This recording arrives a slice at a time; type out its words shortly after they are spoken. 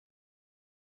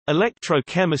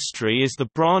Electrochemistry is the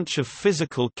branch of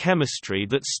physical chemistry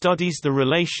that studies the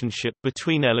relationship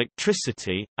between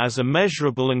electricity, as a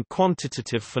measurable and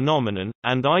quantitative phenomenon,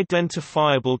 and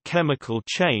identifiable chemical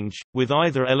change, with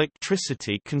either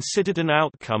electricity considered an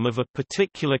outcome of a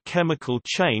particular chemical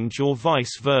change or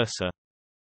vice versa.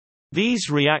 These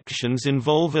reactions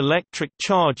involve electric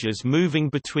charges moving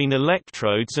between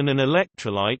electrodes and an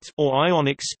electrolyte or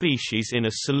ionic species in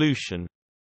a solution.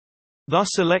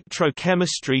 Thus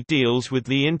electrochemistry deals with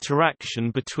the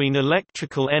interaction between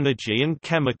electrical energy and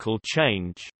chemical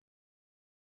change.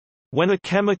 When a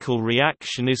chemical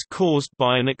reaction is caused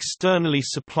by an externally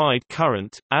supplied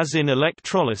current, as in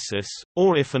electrolysis,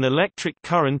 or if an electric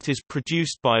current is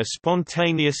produced by a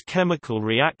spontaneous chemical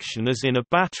reaction as in a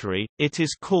battery, it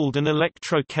is called an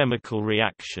electrochemical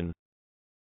reaction.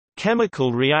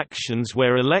 Chemical reactions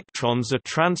where electrons are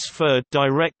transferred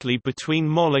directly between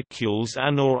molecules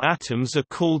and/or atoms are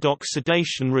called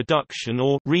oxidation reduction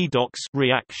or redox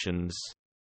reactions.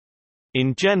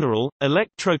 In general,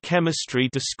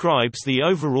 electrochemistry describes the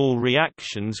overall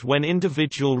reactions when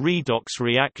individual redox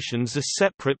reactions are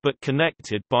separate but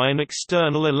connected by an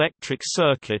external electric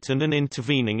circuit and an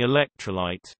intervening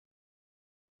electrolyte.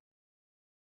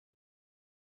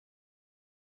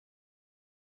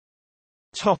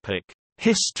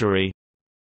 History.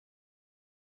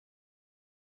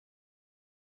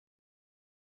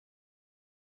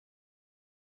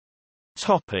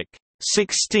 Topic: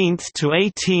 16th to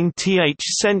 18th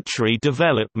century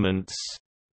developments.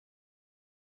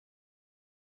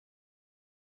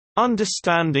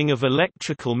 Understanding of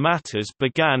electrical matters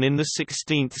began in the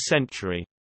 16th century.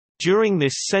 During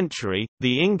this century,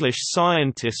 the English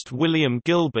scientist William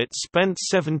Gilbert spent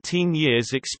 17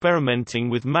 years experimenting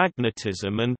with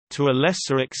magnetism and, to a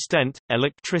lesser extent,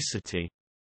 electricity.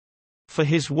 For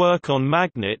his work on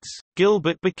magnets,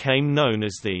 Gilbert became known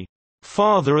as the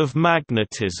 "father of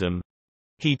magnetism."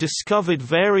 He discovered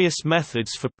various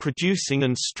methods for producing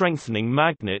and strengthening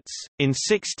magnets. In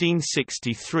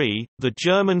 1663, the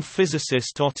German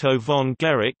physicist Otto von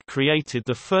Guericke created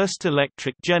the first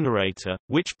electric generator,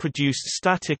 which produced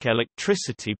static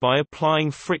electricity by applying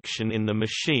friction in the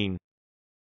machine.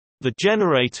 The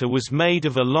generator was made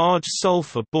of a large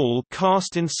sulfur ball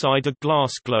cast inside a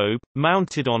glass globe,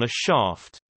 mounted on a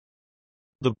shaft.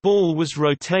 The ball was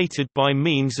rotated by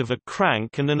means of a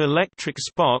crank and an electric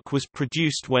spark was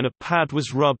produced when a pad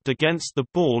was rubbed against the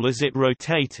ball as it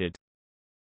rotated.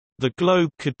 The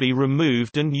globe could be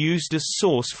removed and used as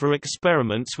source for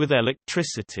experiments with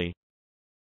electricity.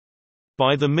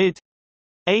 By the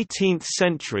mid-18th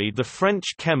century, the French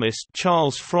chemist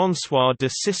Charles-François de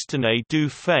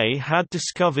Sistenay-Dufay had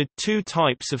discovered two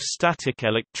types of static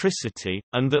electricity,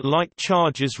 and that like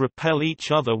charges repel each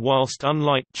other whilst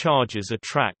unlike charges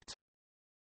attract.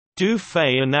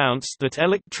 Dufay announced that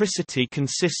electricity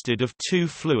consisted of two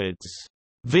fluids,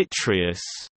 vitreous,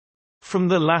 from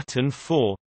the Latin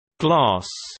for glass,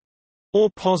 or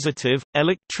positive,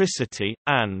 electricity,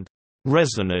 and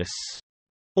resinous,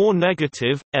 or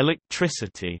negative,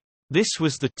 electricity. This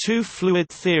was the two-fluid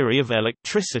theory of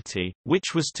electricity,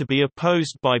 which was to be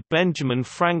opposed by Benjamin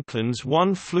Franklin's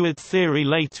one-fluid theory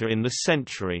later in the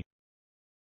century.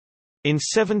 In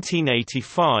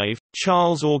 1785,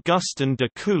 Charles-Augustin de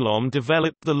Coulomb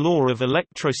developed the law of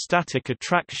electrostatic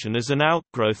attraction as an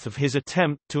outgrowth of his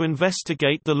attempt to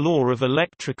investigate the law of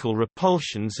electrical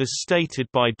repulsions as stated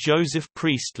by Joseph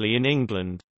Priestley in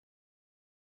England.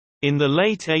 In the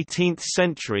late 18th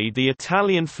century, the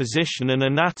Italian physician and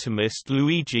anatomist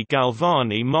Luigi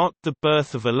Galvani marked the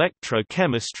birth of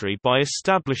electrochemistry by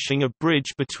establishing a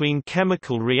bridge between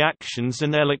chemical reactions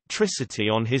and electricity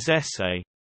on his essay,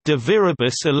 De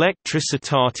Viribus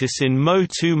Electricitatis in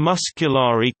Motu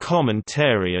Musculari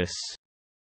Commentarius,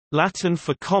 Latin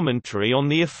for commentary on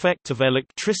the effect of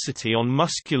electricity on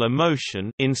muscular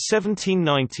motion, in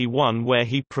 1791, where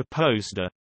he proposed a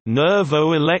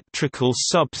nervo-electrical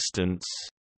substance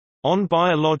on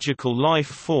biological life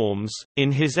forms.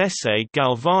 In his essay,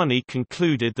 Galvani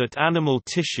concluded that animal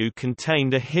tissue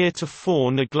contained a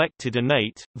heretofore neglected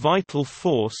innate, vital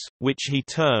force, which he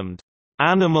termed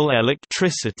animal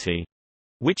electricity,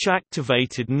 which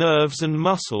activated nerves and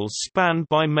muscles spanned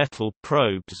by metal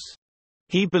probes.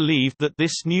 He believed that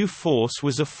this new force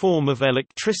was a form of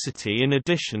electricity in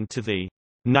addition to the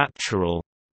natural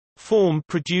form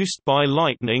produced by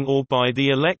lightning or by the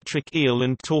electric eel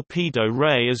and torpedo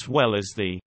ray, as well as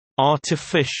the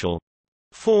artificial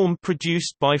form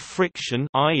produced by friction,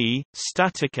 i.e.,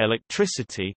 static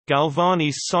electricity.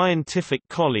 Galvani's scientific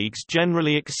colleagues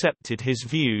generally accepted his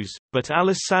views, but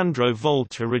Alessandro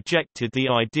Volta rejected the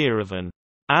idea of an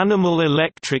animal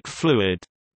electric fluid,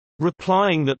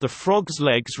 replying that the frog's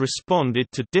legs responded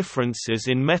to differences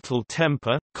in metal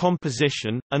temper,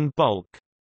 composition, and bulk.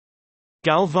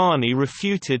 Galvani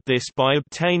refuted this by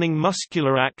obtaining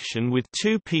muscular action with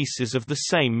two pieces of the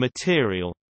same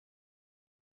material.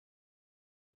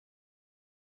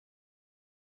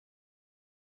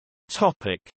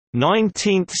 Topic: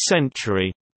 19th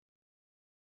century.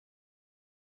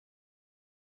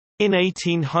 In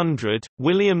 1800,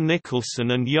 William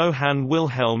Nicholson and Johann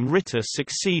Wilhelm Ritter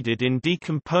succeeded in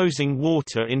decomposing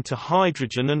water into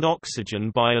hydrogen and oxygen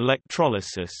by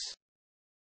electrolysis.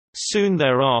 Soon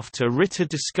thereafter, Ritter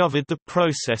discovered the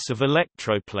process of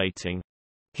electroplating.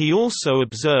 He also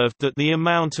observed that the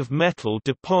amount of metal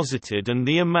deposited and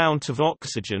the amount of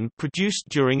oxygen produced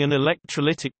during an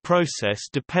electrolytic process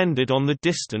depended on the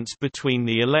distance between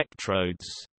the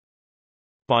electrodes.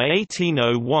 By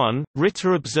 1801,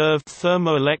 Ritter observed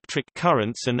thermoelectric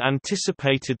currents and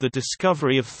anticipated the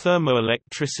discovery of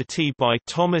thermoelectricity by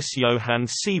Thomas Johann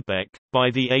Seebeck. By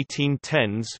the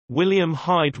 1810s, William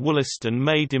Hyde Wollaston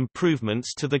made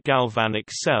improvements to the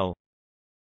galvanic cell.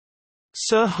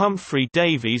 Sir Humphrey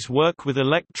Davy's work with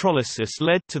electrolysis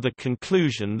led to the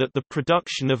conclusion that the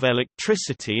production of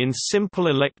electricity in simple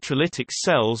electrolytic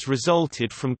cells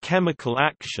resulted from chemical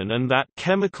action and that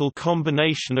chemical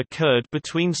combination occurred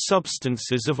between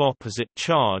substances of opposite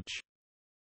charge.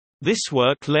 This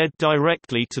work led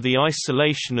directly to the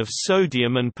isolation of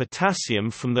sodium and potassium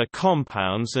from their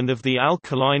compounds and of the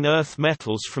alkaline earth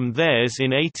metals from theirs in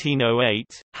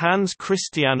 1808. Hans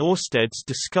Christian Ørsted's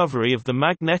discovery of the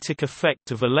magnetic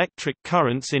effect of electric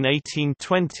currents in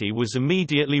 1820 was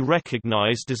immediately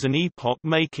recognized as an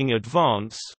epoch-making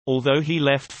advance, although he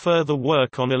left further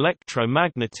work on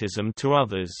electromagnetism to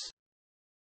others.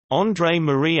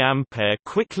 André-Marie Ampère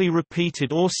quickly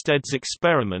repeated Ørsted's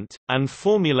experiment, and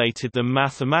formulated them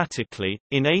mathematically.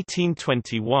 In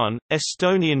 1821,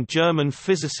 Estonian-German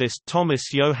physicist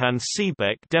Thomas Johann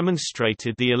Seebeck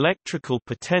demonstrated the electrical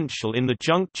potential in the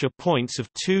juncture points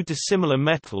of two dissimilar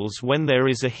metals when there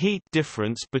is a heat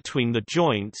difference between the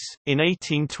joints. In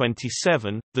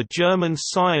 1827, the German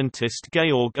scientist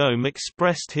Georg Ohm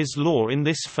expressed his law in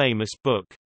this famous book,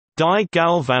 Die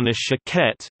galvanische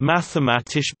Kette,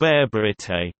 mathematische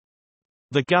Bearbeitung.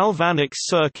 The galvanic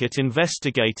circuit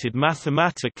investigated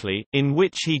mathematically, in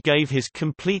which he gave his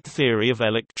complete theory of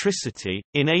electricity.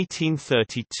 In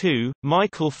 1832,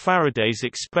 Michael Faraday's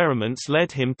experiments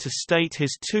led him to state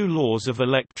his two laws of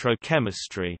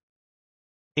electrochemistry.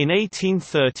 In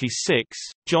 1836,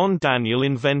 John Daniell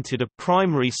invented a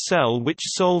primary cell which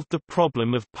solved the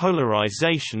problem of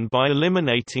polarization by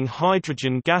eliminating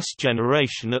hydrogen gas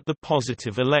generation at the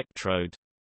positive electrode.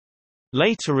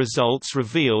 Later results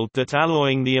revealed that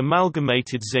alloying the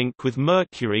amalgamated zinc with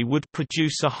mercury would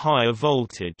produce a higher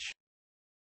voltage.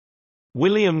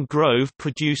 William Grove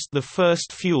produced the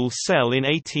first fuel cell in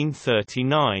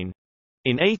 1839.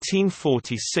 In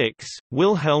 1846,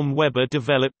 Wilhelm Weber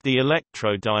developed the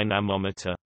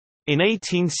electrodynamometer. In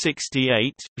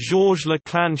 1868, Georges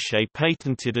Leclanché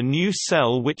patented a new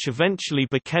cell which eventually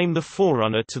became the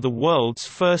forerunner to the world's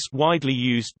first widely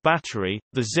used battery,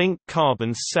 the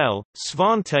zinc-carbon cell.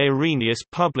 Svante Arrhenius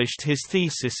published his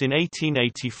thesis in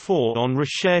 1884 on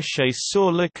Recherches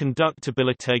sur la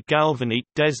conductibilité galvanique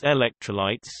des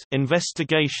électrolytes,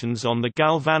 investigations on the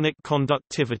galvanic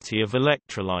conductivity of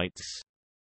electrolytes.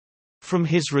 From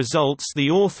his results, the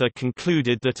author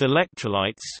concluded that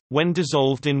electrolytes, when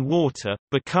dissolved in water,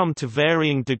 become to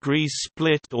varying degrees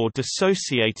split or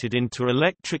dissociated into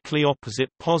electrically opposite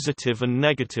positive and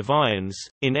negative ions.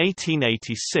 In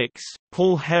 1886,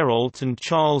 Paul Hérault and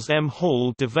Charles M.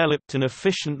 Hall developed an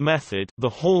efficient method, the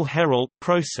Hall-Hérault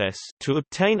process, to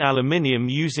obtain aluminium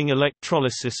using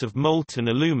electrolysis of molten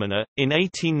alumina. In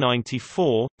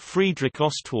 1894, Friedrich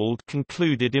Ostwald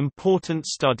concluded important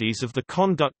studies of the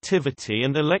conductivity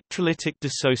and electrolytic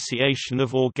dissociation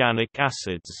of organic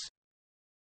acids.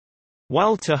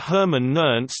 Walter Hermann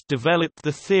Nernst developed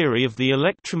the theory of the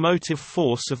electromotive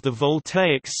force of the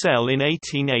voltaic cell in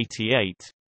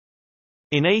 1888.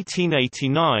 In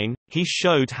 1889, he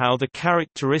showed how the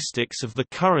characteristics of the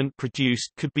current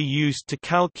produced could be used to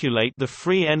calculate the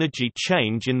free energy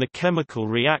change in the chemical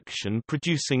reaction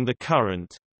producing the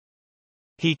current.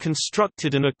 He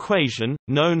constructed an equation,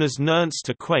 known as Nernst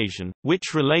equation,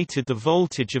 which related the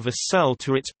voltage of a cell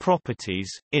to its properties.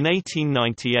 In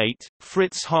 1898,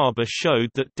 Fritz Haber showed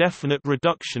that definite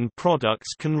reduction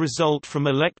products can result from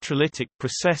electrolytic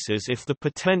processes if the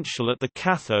potential at the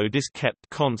cathode is kept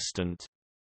constant.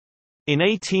 In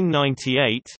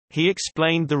 1898, he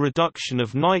explained the reduction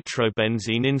of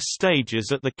nitrobenzene in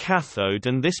stages at the cathode,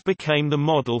 and this became the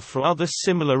model for other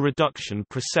similar reduction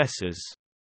processes.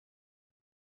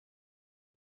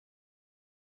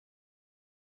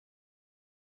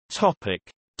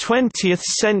 20th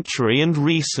century and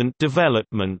recent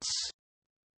developments.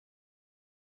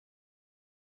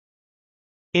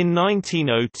 In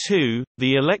 1902,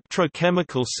 the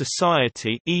Electrochemical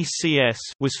Society (ECS)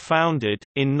 was founded.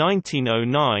 In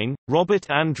 1909, Robert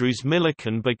Andrews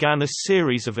Millikan began a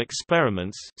series of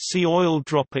experiments, see oil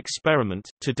drop experiment,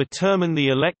 to determine the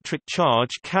electric charge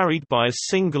carried by a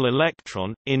single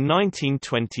electron. In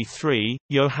 1923,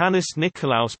 Johannes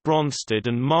Nicolaus Bronsted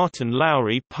and Martin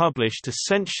Lowry published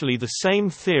essentially the same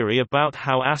theory about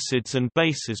how acids and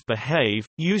bases behave,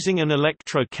 using an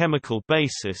electrochemical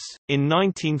basis. In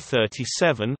 1937,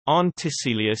 Arne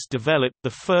Tiselius developed the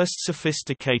first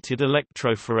sophisticated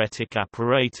electrophoretic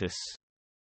apparatus.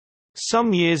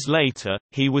 Some years later,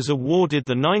 he was awarded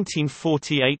the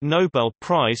 1948 Nobel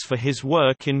Prize for his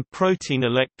work in protein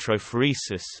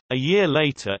electrophoresis. A year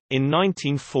later, in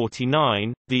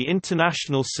 1949, the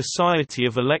International Society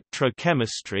of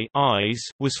Electrochemistry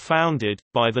 (ISE) was founded.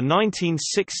 By the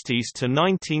 1960s to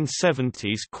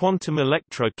 1970s, quantum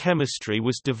electrochemistry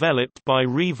was developed by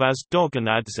Rivaz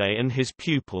Doganadze and his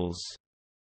pupils.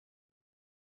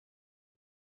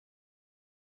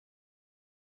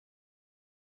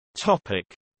 Topic: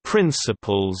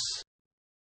 Principles.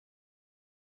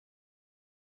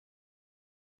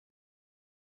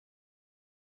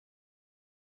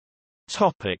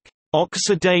 Topic: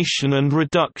 Oxidation and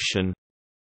reduction.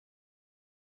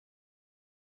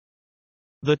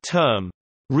 The term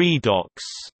redox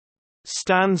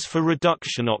stands for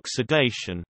reduction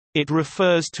oxidation. It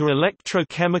refers to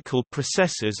electrochemical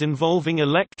processes involving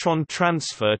electron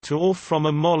transfer to or from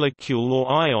a molecule or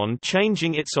ion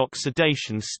changing its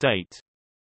oxidation state.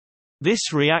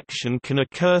 This reaction can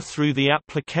occur through the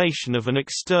application of an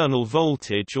external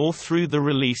voltage or through the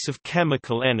release of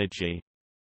chemical energy.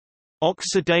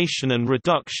 Oxidation and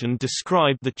reduction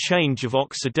describe the change of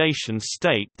oxidation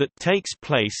state that takes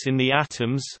place in the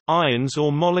atoms, ions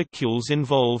or molecules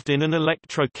involved in an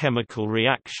electrochemical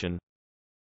reaction.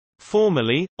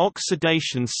 Formally,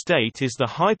 oxidation state is the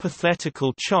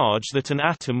hypothetical charge that an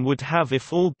atom would have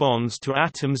if all bonds to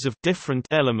atoms of different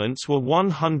elements were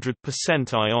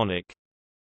 100% ionic.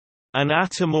 An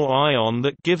atom or ion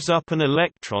that gives up an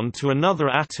electron to another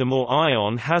atom or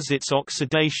ion has its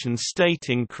oxidation state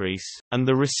increase, and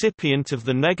the recipient of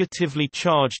the negatively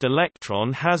charged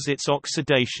electron has its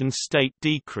oxidation state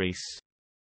decrease.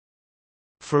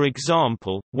 For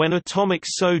example, when atomic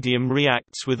sodium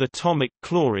reacts with atomic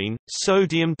chlorine,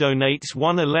 sodium donates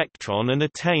one electron and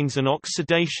attains an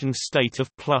oxidation state of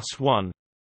 +1.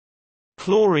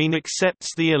 Chlorine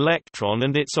accepts the electron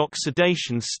and its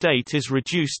oxidation state is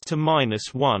reduced to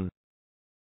 -1.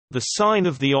 The sign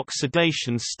of the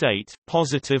oxidation state,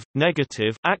 positive,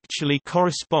 negative, actually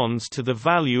corresponds to the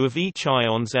value of each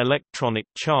ion's electronic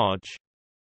charge.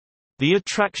 The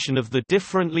attraction of the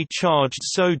differently charged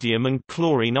sodium and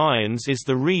chlorine ions is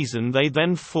the reason they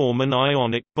then form an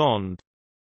ionic bond.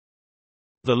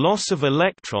 The loss of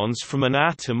electrons from an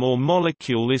atom or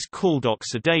molecule is called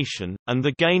oxidation, and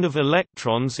the gain of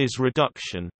electrons is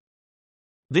reduction.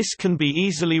 This can be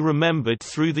easily remembered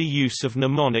through the use of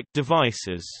mnemonic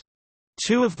devices.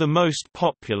 Two of the most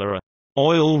popular are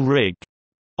oil rig,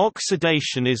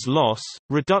 oxidation is loss,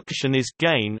 reduction is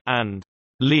gain, and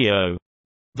Leo,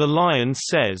 the lion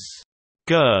says,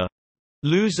 "Grr,"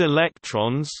 lose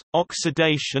electrons,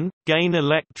 oxidation, gain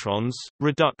electrons,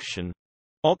 reduction.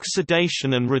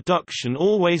 Oxidation and reduction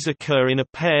always occur in a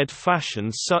paired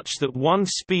fashion such that one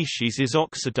species is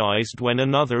oxidized when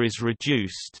another is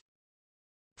reduced.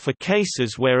 For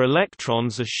cases where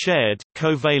electrons are shared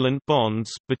covalent bonds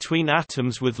between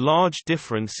atoms with large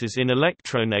differences in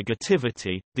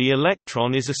electronegativity, the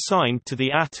electron is assigned to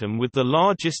the atom with the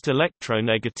largest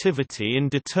electronegativity in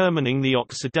determining the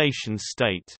oxidation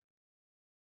state.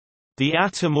 The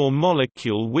atom or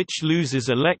molecule which loses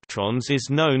electrons is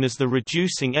known as the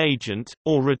reducing agent,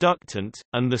 or reductant,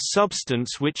 and the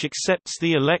substance which accepts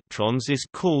the electrons is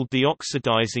called the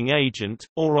oxidizing agent,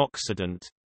 or oxidant.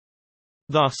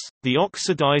 Thus, the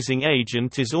oxidizing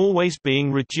agent is always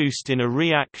being reduced in a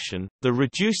reaction, the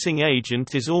reducing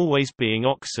agent is always being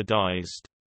oxidized.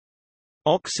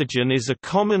 Oxygen is a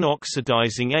common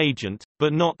oxidizing agent,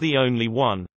 but not the only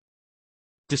one.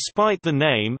 Despite the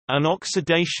name, an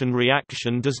oxidation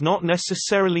reaction does not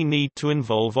necessarily need to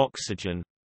involve oxygen.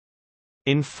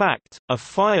 In fact, a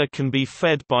fire can be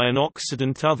fed by an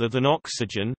oxidant other than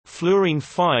oxygen. Fluorine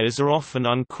fires are often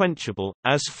unquenchable,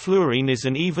 as fluorine is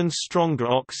an even stronger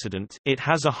oxidant. It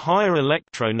has a higher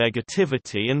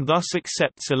electronegativity and thus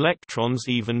accepts electrons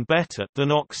even better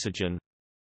than oxygen.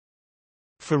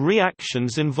 For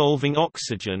reactions involving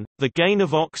oxygen, the gain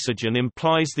of oxygen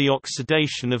implies the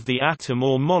oxidation of the atom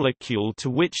or molecule to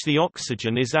which the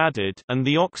oxygen is added and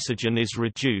the oxygen is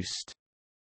reduced.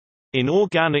 In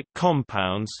organic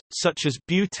compounds, such as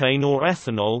butane or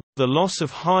ethanol, the loss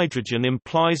of hydrogen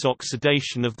implies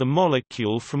oxidation of the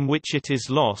molecule from which it is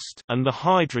lost, and the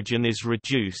hydrogen is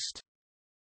reduced.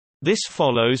 This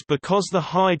follows because the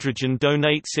hydrogen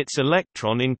donates its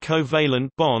electron in covalent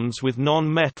bonds with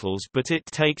non-metals, but it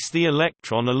takes the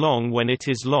electron along when it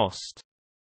is lost.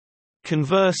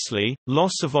 Conversely,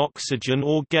 loss of oxygen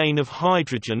or gain of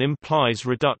hydrogen implies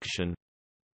reduction.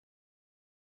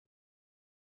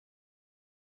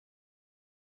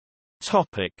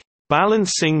 Topic: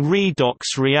 Balancing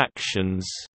redox reactions.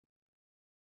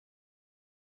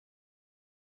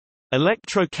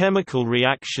 Electrochemical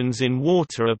reactions in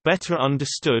water are better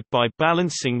understood by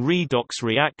balancing redox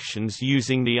reactions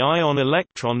using the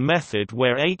ion-electron method,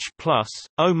 where H+, O-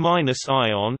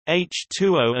 ion,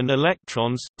 H2O and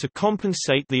electrons, to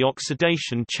compensate the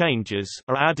oxidation changes,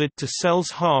 are added to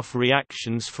cells' half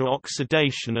reactions for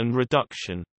oxidation and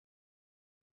reduction.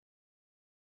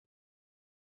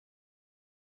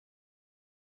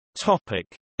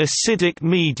 Acidic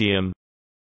medium.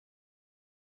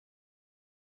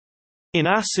 In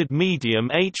acid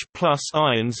medium, H+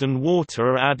 ions and water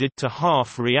are added to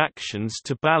half reactions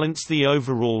to balance the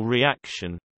overall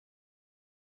reaction.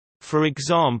 For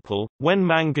example, when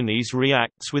manganese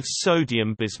reacts with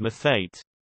sodium bismuthate.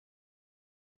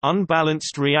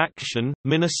 Unbalanced reaction,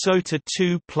 Minnesota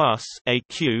 2+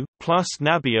 Aq plus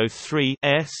Nabio 3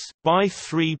 S by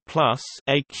 3+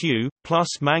 Aq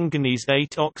plus manganese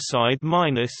 8 oxide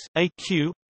minus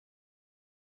Aq.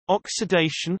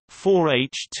 Oxidation,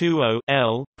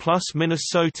 4H2O plus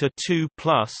Minnesota 2+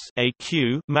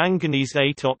 Aq manganese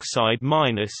 8 oxide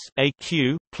minus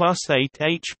Aq plus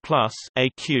 8H plus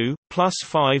Aq plus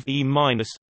 5E-.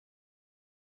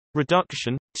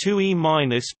 Reduction,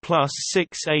 2E- plus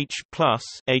 6H plus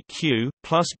Aq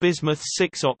plus bismuth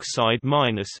 6 oxide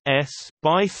minus S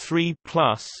by 3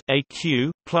 plus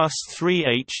Aq plus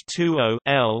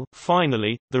 3H2O.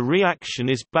 Finally, the reaction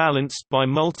is balanced by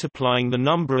multiplying the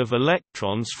number of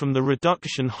electrons from the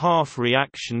reduction half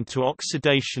reaction to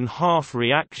oxidation half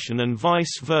reaction and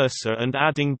vice versa, and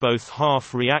adding both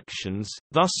half reactions,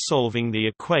 thus solving the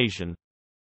equation.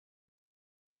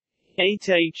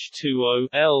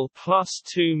 8H2O plus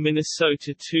 2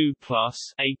 Minnesota 2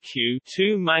 plus Aq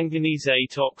 2 manganese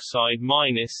 8 oxide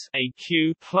minus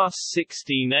Aq plus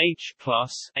 16H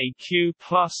plus Aq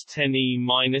plus 10E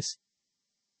minus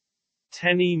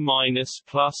 10E minus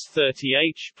plus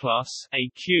 30H plus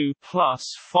Aq plus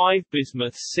 5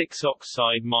 bismuth 6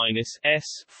 oxide minus S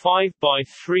 5 by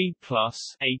 3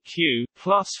 plus Aq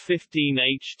plus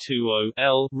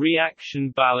 15H2O.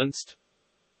 Reaction balanced.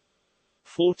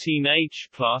 14H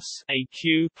plus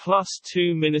Aq plus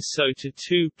 2 Minnesota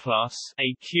 2 plus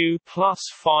Aq plus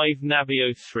 5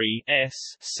 Nabio 3 S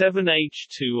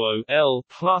 7H2O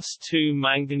plus 2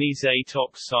 manganese 8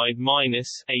 oxide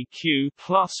minus Aq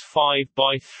plus 5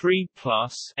 by 3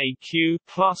 plus Aq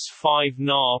plus 5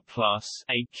 Na plus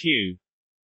Aq.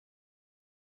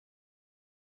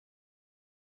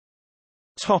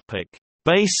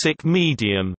 Basic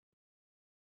medium.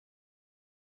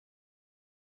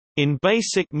 In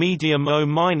basic medium, O-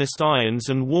 ions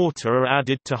and water are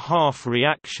added to half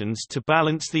reactions to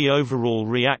balance the overall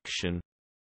reaction.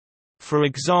 For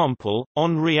example,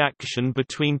 on reaction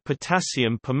between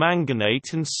potassium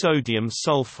permanganate and sodium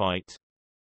sulfite.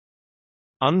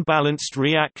 Unbalanced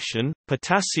reaction,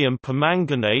 potassium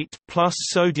permanganate plus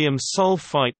sodium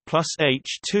sulfite plus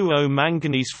H2O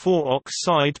manganese 4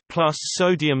 oxide plus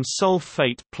sodium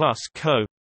sulfate plus Co.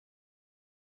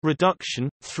 Reduction,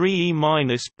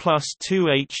 3E- plus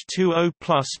 2H2O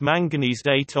plus manganese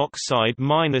 8 oxide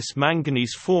minus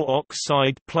manganese 4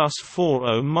 oxide plus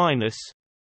 4O-.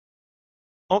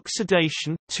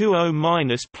 Oxidation,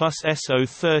 2O- plus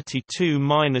SO32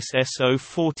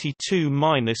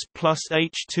 SO42 plus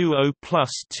H2O plus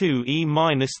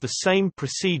 2E-. The same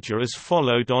procedure as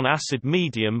followed on acid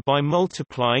medium by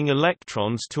multiplying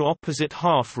electrons to opposite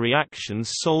half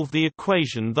reactions solve the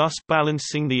equation, thus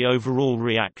balancing the overall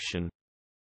reaction.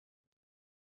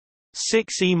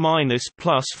 6E-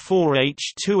 plus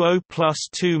 4H2O plus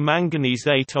 2 manganese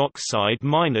 8 oxide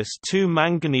minus 2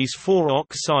 manganese 4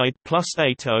 oxide plus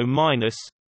 8O-.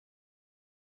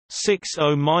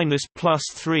 6O- plus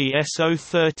 3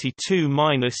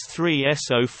 SO32 3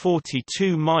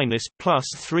 SO42 plus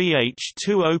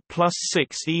 3H2O plus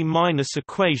 6E-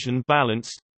 equation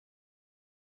balanced.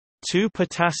 2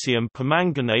 potassium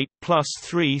permanganate plus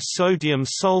 3 sodium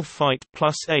sulfite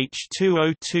plus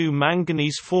H2O2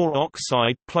 manganese 4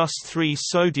 oxide plus 3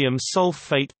 sodium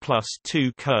sulfate plus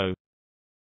 2 Co.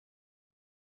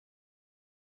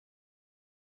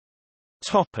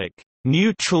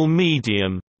 Neutral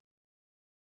medium.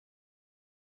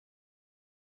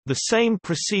 The same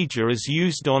procedure as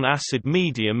used on acid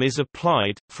medium is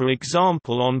applied, for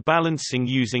example on balancing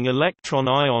using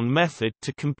electron-ion method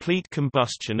to complete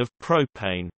combustion of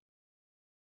propane.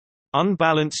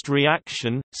 Unbalanced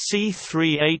reaction,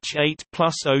 C3H8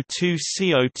 plus O2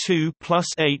 CO2 plus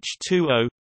H2O.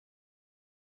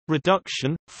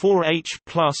 Reduction, 4H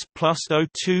plus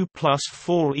O2 plus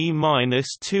 4E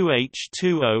minus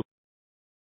 2H2O.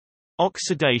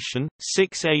 Oxidation,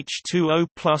 6H2O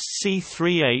plus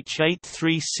C3H8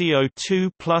 3CO2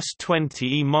 plus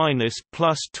 20E minus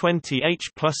plus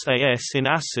 20H plus As. In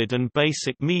acid and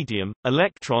basic medium,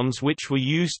 electrons which were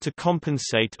used to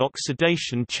compensate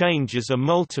oxidation changes are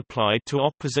multiplied to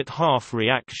opposite half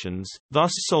reactions,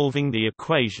 thus solving the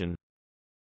equation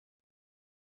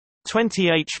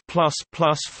 20H plus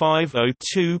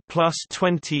 5O2 plus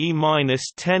 20E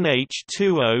minus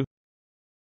 10H2O.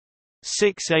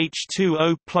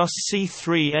 6H2O plus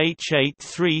C3H8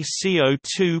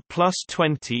 3CO2 plus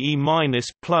 20E minus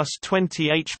plus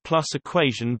 20H plus.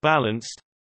 Equation balanced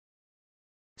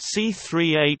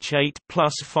C3H8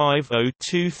 plus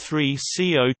 5O2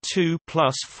 3CO2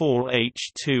 plus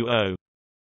 4H2O.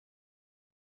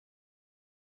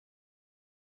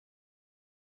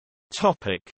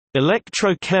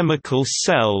 Electrochemical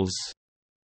cells.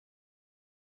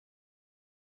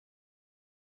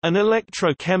 An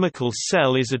electrochemical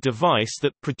cell is a device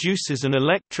that produces an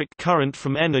electric current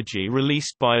from energy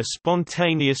released by a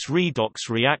spontaneous redox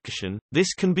reaction.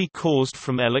 This can be caused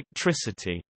from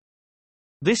electricity.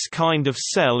 This kind of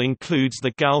cell includes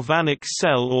the galvanic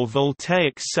cell or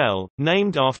voltaic cell,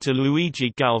 named after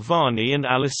Luigi Galvani and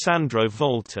Alessandro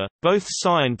Volta, both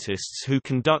scientists who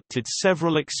conducted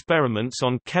several experiments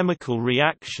on chemical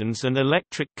reactions and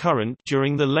electric current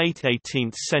during the late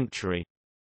 18th century.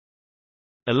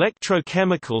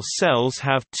 Electrochemical cells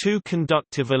have two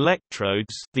conductive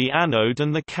electrodes, the anode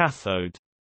and the cathode.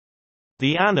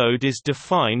 The anode is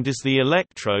defined as the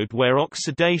electrode where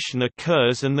oxidation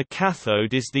occurs and the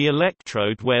cathode is the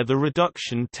electrode where the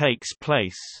reduction takes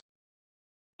place.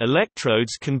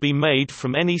 Electrodes can be made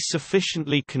from any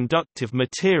sufficiently conductive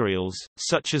materials,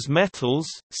 such as metals,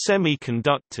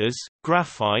 semiconductors,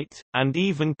 graphite, and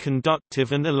even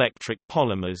conductive and electric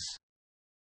polymers.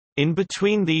 In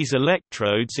between these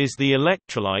electrodes is the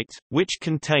electrolyte, which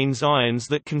contains ions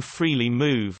that can freely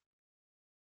move.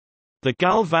 The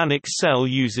galvanic cell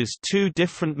uses two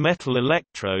different metal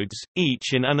electrodes,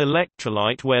 each in an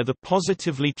electrolyte where the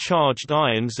positively charged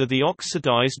ions are the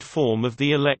oxidized form of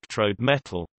the electrode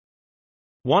metal.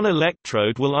 One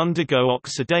electrode will undergo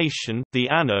oxidation, the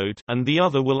anode, and the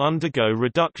other will undergo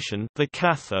reduction, the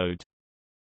cathode.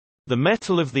 The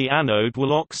metal of the anode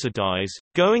will oxidize,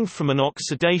 going from an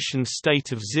oxidation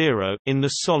state of 0 in the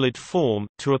solid form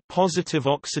to a positive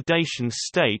oxidation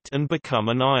state and become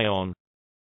an ion.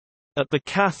 At the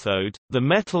cathode, the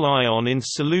metal ion in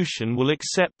solution will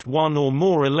accept one or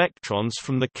more electrons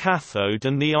from the cathode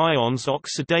and the ion's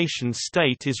oxidation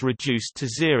state is reduced to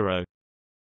 0.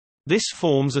 This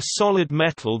forms a solid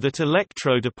metal that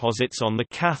electrodeposits on the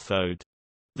cathode.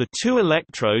 The two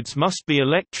electrodes must be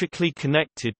electrically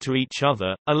connected to each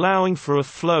other, allowing for a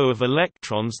flow of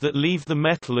electrons that leave the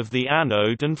metal of the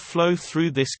anode and flow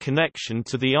through this connection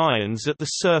to the ions at the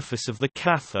surface of the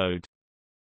cathode.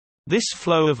 This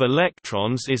flow of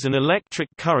electrons is an electric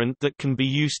current that can be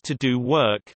used to do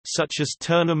work, such as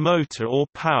turn a motor or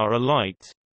power a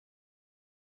light.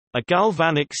 A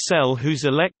galvanic cell whose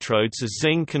electrodes are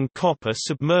zinc and copper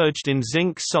submerged in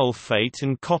zinc sulfate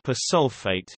and copper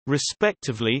sulfate,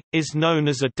 respectively, is known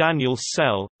as a Daniell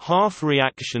cell. Half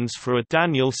reactions for a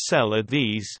Daniell cell are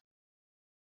these: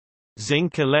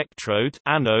 zinc electrode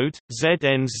anode,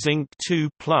 Zn zinc 2+,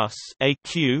 Aq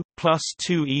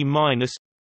 +2E-,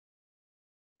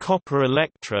 copper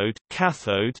electrode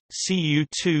cathode,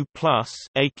 Cu2+,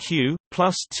 Aq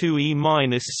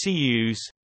 +2E-, Cus.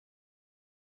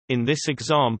 In this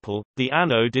example, the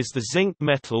anode is the zinc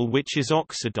metal which is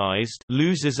oxidized,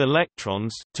 loses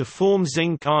electrons, to form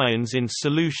zinc ions in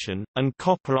solution, and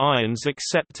copper ions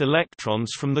accept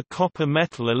electrons from the copper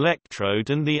metal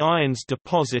electrode and the ions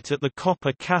deposit at the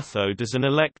copper cathode as an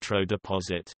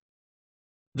electrodeposit.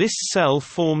 This cell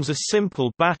forms a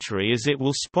simple battery as it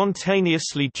will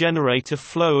spontaneously generate a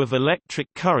flow of electric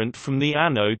current from the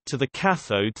anode to the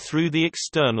cathode through the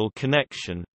external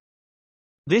connection.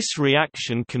 This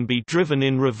reaction can be driven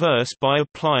in reverse by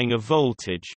applying a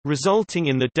voltage, resulting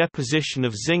in the deposition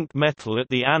of zinc metal at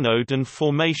the anode and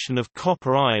formation of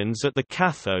copper ions at the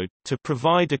cathode. To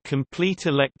provide a complete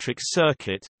electric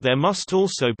circuit, there must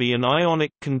also be an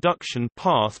ionic conduction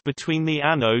path between the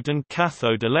anode and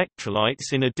cathode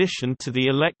electrolytes in addition to the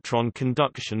electron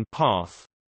conduction path.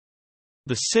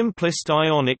 The simplest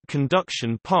ionic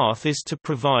conduction path is to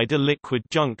provide a liquid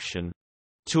junction.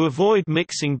 To avoid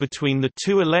mixing between the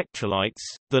two electrolytes,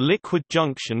 the liquid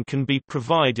junction can be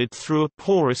provided through a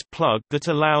porous plug that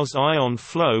allows ion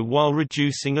flow while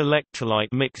reducing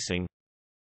electrolyte mixing.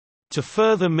 To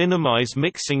further minimize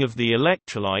mixing of the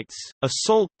electrolytes, a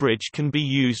salt bridge can be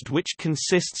used which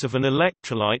consists of an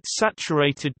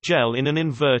electrolyte-saturated gel in an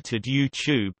inverted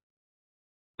U-tube.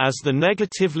 As the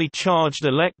negatively charged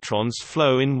electrons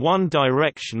flow in one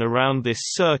direction around this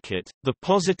circuit, the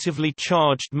positively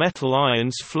charged metal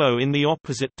ions flow in the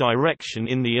opposite direction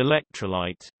in the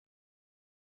electrolyte.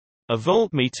 A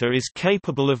voltmeter is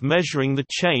capable of measuring the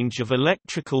change of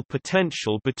electrical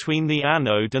potential between the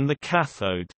anode and the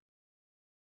cathode.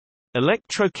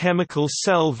 Electrochemical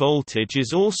cell voltage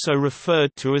is also referred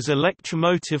to as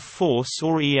electromotive force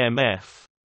or EMF.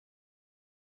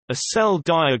 A cell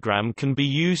diagram can be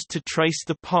used to trace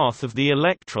the path of the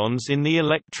electrons in the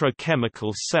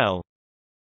electrochemical cell.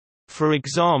 For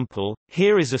example,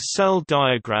 here is a cell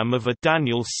diagram of a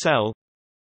Daniell cell.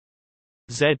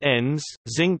 Zns,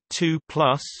 zinc 2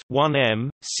 plus 1m,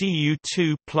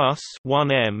 Cu2 plus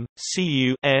 1m,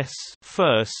 Cus.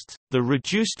 First, the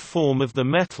reduced form of the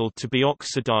metal to be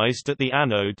oxidized at the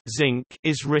anode, zinc,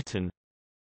 is written.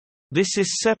 This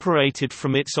is separated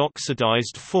from its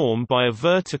oxidized form by a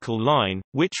vertical line,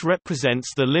 which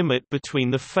represents the limit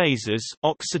between the phases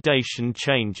oxidation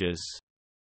changes.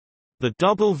 The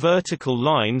double vertical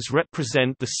lines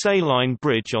represent the saline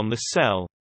bridge on the cell.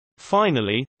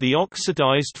 Finally, the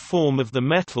oxidized form of the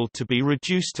metal to be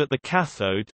reduced at the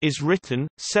cathode, is written,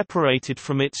 separated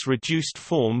from its reduced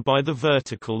form by the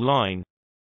vertical line.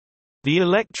 The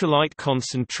electrolyte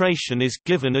concentration is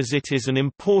given as it is an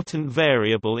important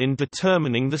variable in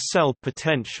determining the cell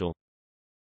potential.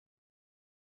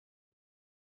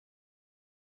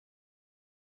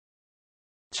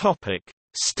 Topic: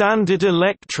 Standard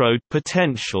electrode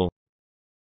potential.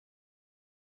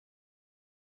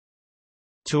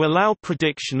 To allow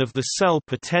prediction of the cell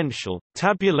potential,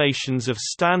 tabulations of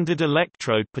standard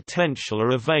electrode potential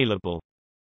are available.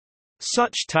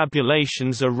 Such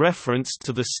tabulations are referenced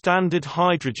to the standard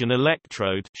hydrogen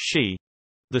electrode (She).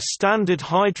 The standard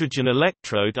hydrogen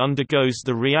electrode undergoes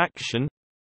the reaction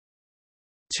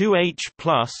 2H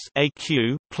plus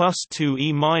Aq plus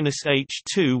 2E minus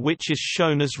H2, which is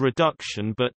shown as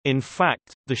reduction, but, in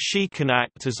fact, the She can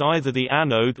act as either the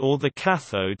anode or the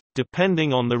cathode,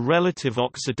 depending on the relative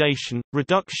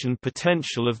oxidation-reduction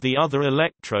potential of the other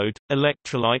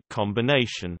electrode-electrolyte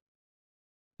combination.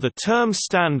 The term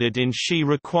standard in She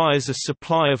requires a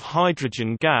supply of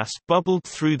hydrogen gas bubbled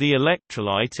through the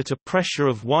electrolyte at a pressure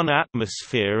of 1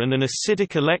 atmosphere and an acidic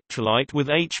electrolyte with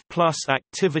H+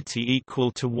 activity equal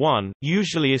to 1,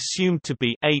 usually assumed to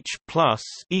be H+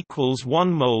 equals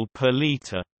 1 mol per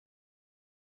liter.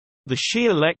 The She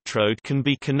electrode can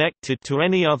be connected to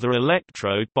any other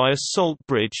electrode by a salt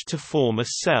bridge to form a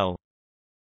cell.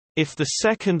 If the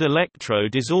second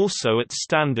electrode is also at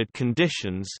standard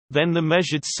conditions, then the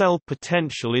measured cell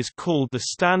potential is called the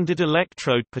standard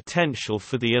electrode potential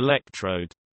for the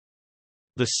electrode.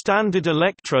 The standard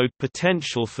electrode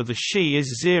potential for the She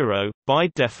is 0, by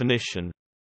definition.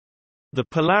 The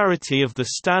polarity of the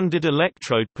standard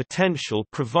electrode potential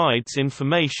provides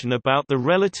information about the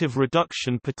relative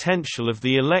reduction potential of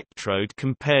the electrode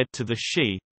compared to the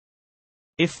She.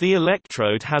 If the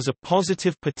electrode has a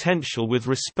positive potential with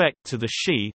respect to the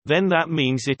She, then that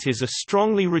means it is a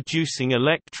strongly reducing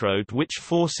electrode which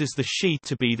forces the She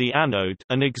to be the anode.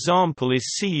 An example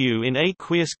is Cu in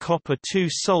aqueous copper 2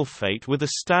 sulfate with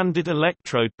a standard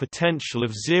electrode potential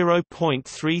of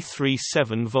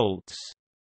 0.337 volts.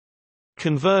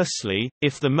 Conversely,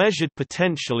 if the measured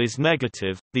potential is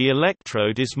negative, the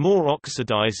electrode is more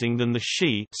oxidizing than the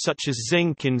She, such as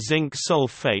zinc in zinc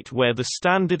sulfate, where the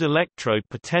standard electrode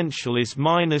potential is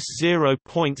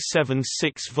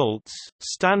 -0.76 volts.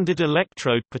 Standard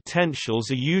electrode potentials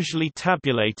are usually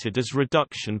tabulated as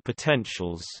reduction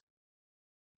potentials.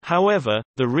 However,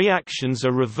 the reactions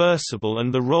are reversible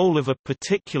and the role of a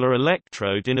particular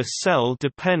electrode in a cell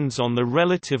depends on the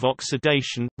relative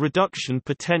oxidation-reduction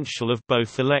potential of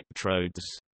both electrodes.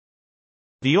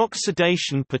 The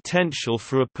oxidation potential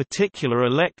for a particular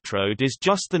electrode is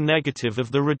just the negative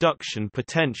of the reduction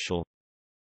potential.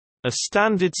 A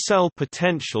standard cell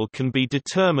potential can be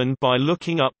determined by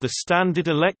looking up the standard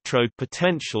electrode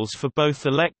potentials for both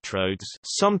electrodes,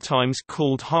 sometimes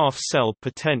called half-cell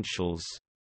potentials.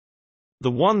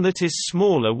 The one that is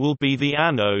smaller will be the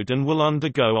anode and will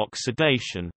undergo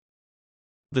oxidation.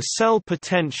 The cell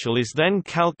potential is then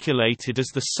calculated as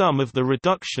the sum of the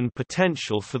reduction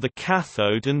potential for the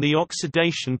cathode and the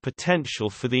oxidation potential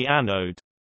for the anode.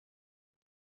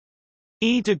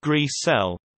 E-degree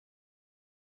cell.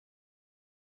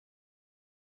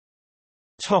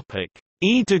 Topic: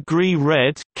 E-degree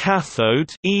red cathode,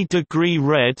 E-degree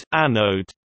red anode.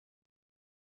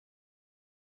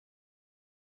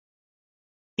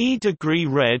 E-degree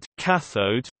red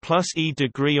cathode plus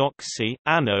E-degree oxy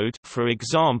anode. For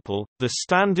example, the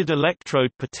standard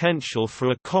electrode potential for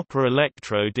a copper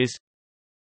electrode is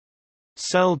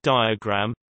cell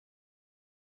diagram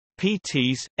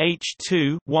PTs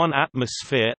H2 1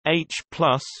 atmosphere H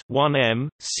plus 1 m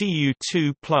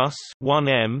Cu2 plus 1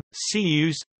 m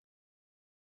Cus.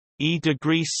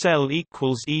 E-degree cell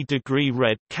equals E-degree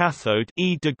red cathode,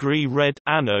 E-degree red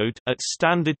anode. At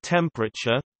standard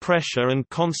temperature, pressure and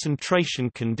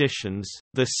concentration conditions,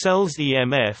 the cell's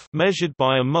EMF measured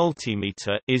by a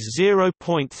multimeter is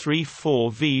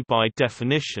 0.34 V by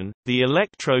definition. The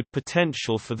electrode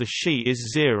potential for the She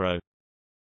is 0.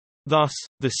 Thus,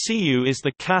 the Cu is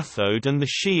the cathode and the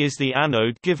She is the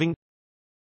anode, giving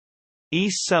E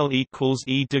cell equals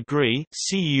E degree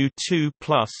Cu2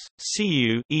 plus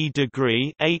Cu E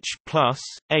degree H plus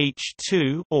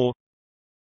H2 or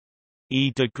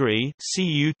E degree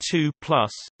Cu2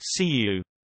 plus Cu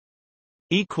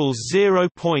equals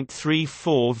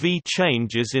 0.34 V.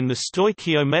 Changes in the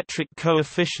stoichiometric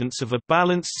coefficients of a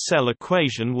balanced cell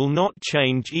equation will not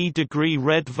change E degree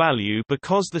red value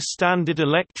because the standard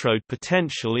electrode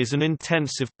potential is an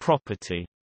intensive property.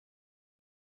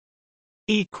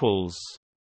 Equals.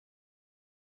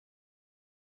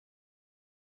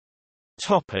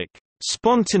 Topic: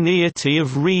 Spontaneity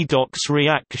of redox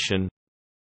reaction.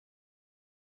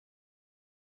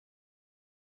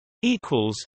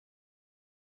 Equals.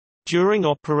 During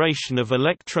operation of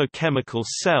electrochemical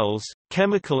cells,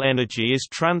 chemical energy is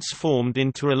transformed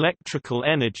into electrical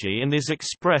energy and is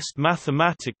expressed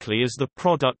mathematically as the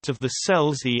product of the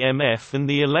cell's EMF and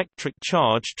the electric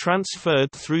charge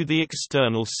transferred through the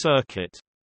external circuit.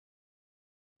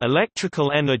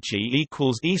 Electrical energy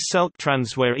equals E cell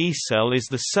trans, where E cell is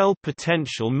the cell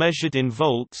potential measured in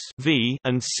volts V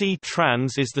and C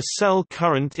trans is the cell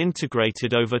current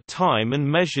integrated over time and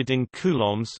measured in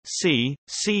coulombs C.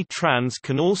 C trans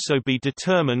can also be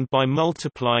determined by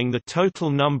multiplying the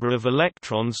total number of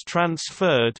electrons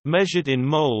transferred measured in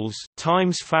moles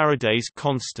times Faraday's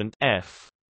constant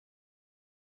F.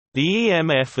 The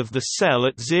EMF of the cell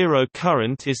at zero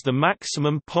current is the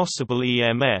maximum possible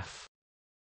EMF.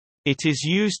 It is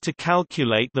used to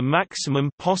calculate the maximum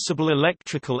possible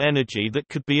electrical energy that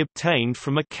could be obtained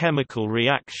from a chemical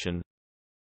reaction.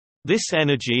 This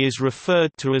energy is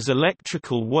referred to as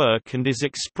electrical work and is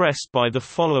expressed by the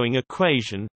following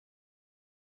equation: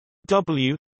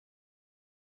 W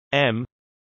m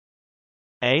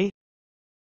a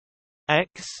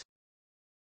x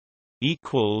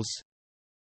equals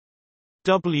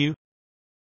W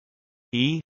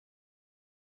E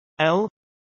L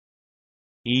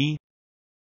E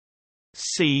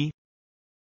C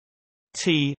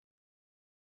T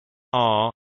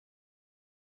R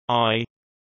I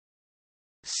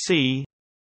C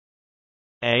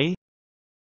A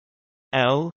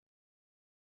L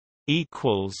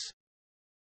equals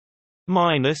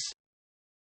minus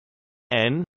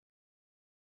N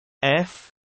F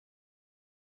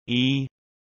E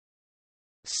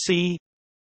C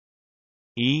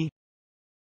E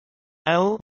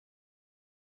L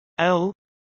L.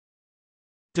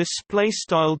 Display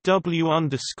style W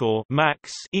underscore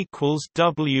max equals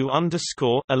W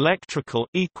underscore electrical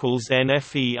equals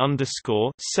NFE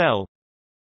underscore cell,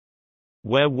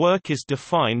 where work is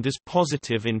defined as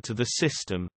positive into the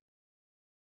system.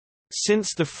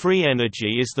 Since the free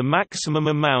energy is the maximum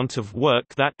amount of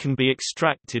work that can be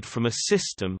extracted from a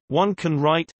system, one can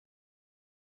write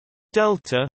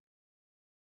delta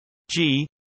G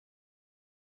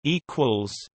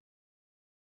equals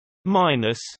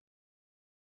minus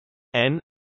N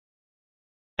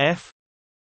F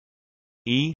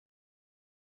E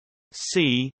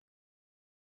C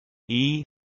E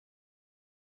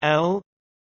L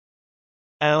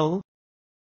L.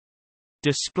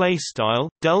 Display style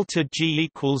delta G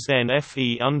equals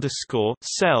NFE underscore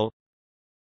cell.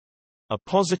 A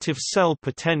positive cell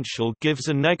potential gives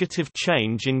a negative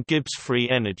change in Gibbs free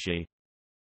energy.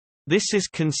 This is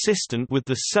consistent with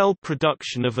the cell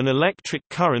production of an electric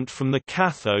current from the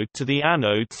cathode to the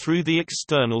anode through the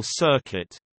external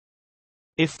circuit.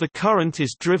 If the current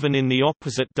is driven in the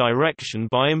opposite direction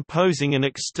by imposing an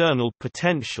external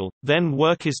potential, then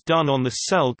work is done on the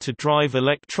cell to drive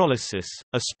electrolysis.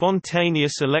 A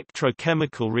spontaneous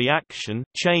electrochemical reaction,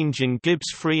 change in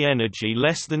Gibbs free energy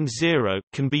less than zero,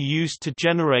 can be used to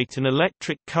generate an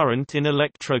electric current in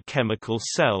electrochemical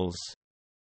cells.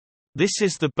 This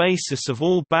is the basis of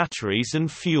all batteries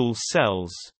and fuel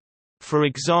cells. For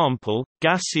example,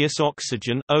 gaseous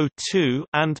oxygen O2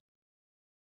 and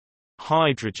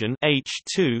hydrogen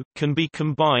H2 can be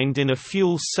combined in a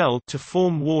fuel cell to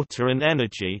form water and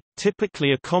energy,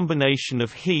 typically a combination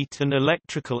of heat and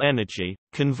electrical energy.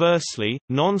 Conversely,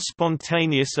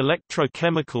 non-spontaneous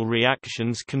electrochemical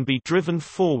reactions can be driven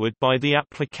forward by the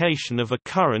application of a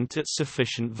current at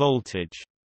sufficient voltage.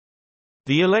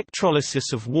 The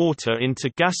electrolysis of water into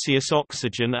gaseous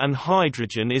oxygen and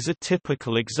hydrogen is a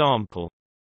typical example.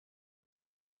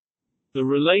 The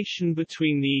relation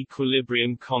between the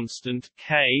equilibrium constant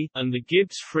K and the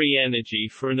Gibbs free energy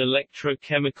for an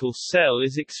electrochemical cell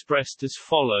is expressed as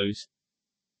follows: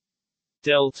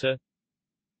 delta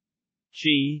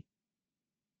G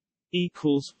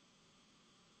equals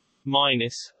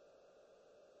minus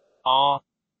R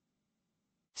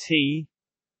T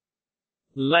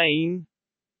lane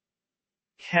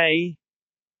K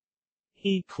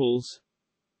equals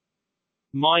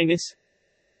minus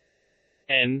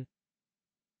N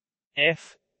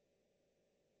F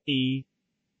E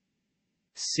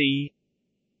C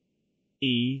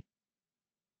E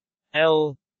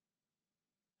L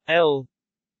L.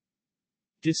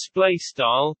 Display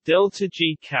style delta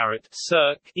G caret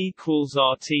circ equals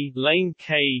RT lane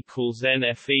K equals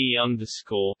NFE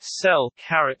underscore cell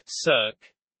caret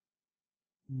circ.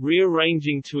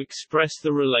 Rearranging to express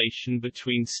the relation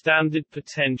between standard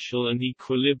potential and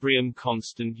equilibrium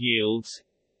constant yields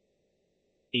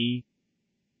E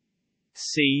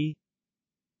C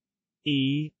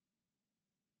E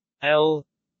L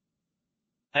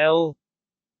L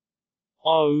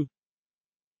O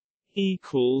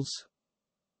equals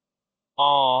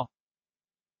R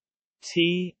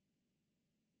T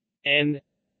N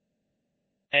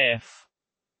F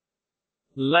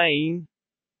lane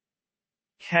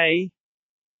K.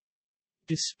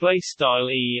 Display style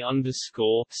E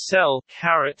underscore cell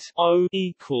caret O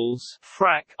equals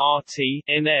frac RT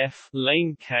NF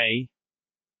lane K.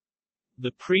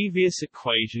 The previous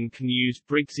equation can use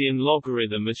Briggsian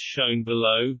logarithm as shown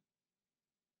below.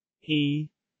 E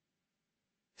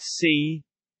C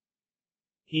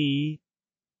E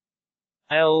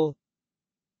L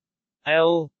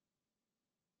L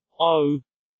O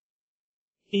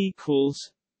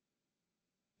equals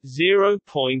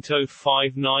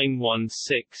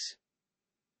 0.05916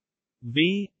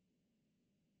 V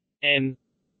N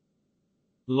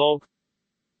log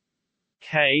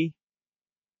K.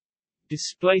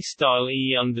 Display style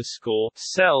E underscore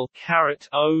cell caret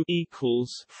O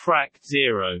equals frac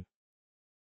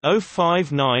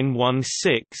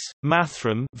 0.05916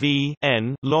 mathrm V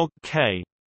N log K.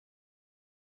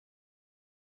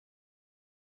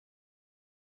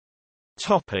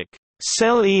 Topic: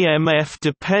 Cell EMF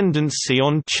dependency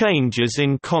on changes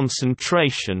in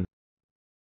concentration.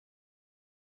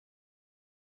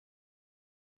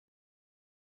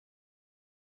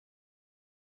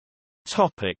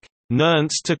 Topic: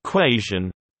 Nernst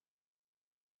equation.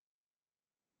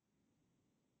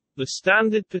 The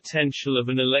standard potential of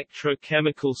an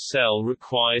electrochemical cell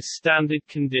requires standard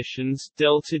conditions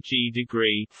delta G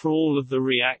degree for all of the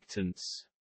reactants.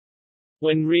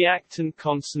 When reactant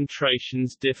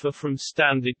concentrations differ from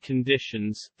standard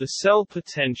conditions, the cell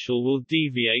potential will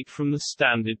deviate from the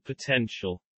standard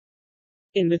potential.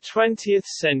 In the 20th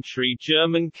century,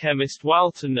 German chemist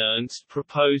Walter Nernst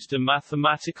proposed a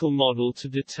mathematical model to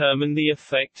determine the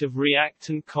effect of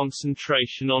reactant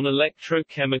concentration on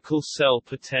electrochemical cell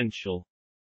potential.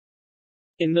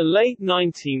 In the late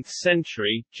 19th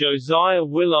century, Josiah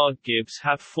Willard Gibbs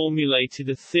had formulated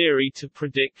a theory to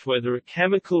predict whether a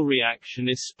chemical reaction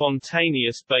is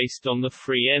spontaneous based on the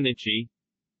free energy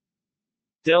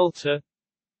delta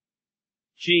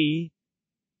G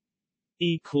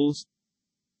equals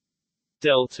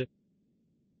delta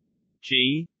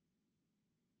G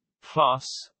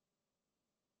plus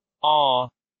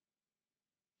R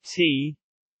T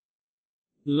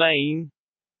lane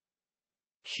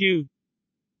Q.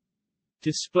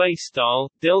 Display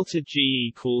style delta G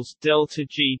equals delta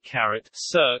G caret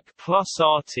circ plus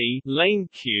RT lane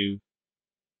Q.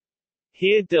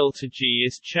 Here delta G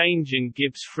is change in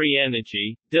Gibbs free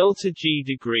energy, delta G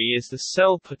degree is the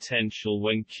cell potential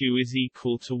when Q is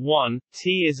equal to 1,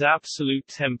 T is absolute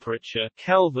temperature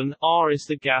Kelvin, R is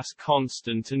the gas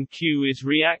constant and Q is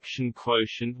reaction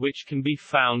quotient, which can be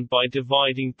found by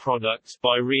dividing products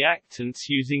by reactants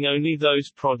using only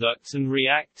those products and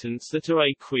reactants that are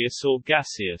aqueous or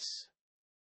gaseous.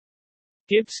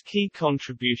 Gibbs' key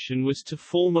contribution was to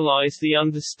formalize the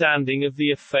understanding of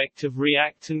the effect of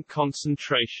reactant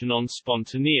concentration on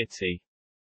spontaneity.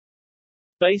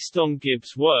 Based on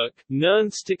Gibbs' work,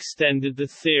 Nernst extended the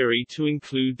theory to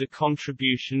include the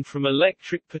contribution from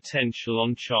electric potential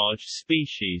on charged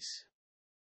species.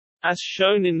 As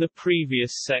shown in the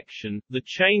previous section, the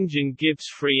change in Gibbs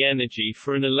free energy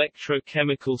for an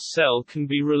electrochemical cell can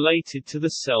be related to the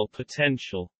cell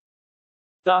potential.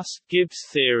 Thus, Gibbs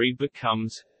theory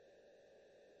becomes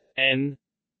N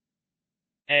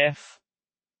F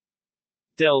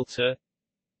delta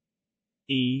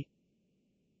E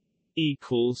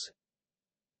equals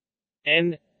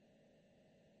N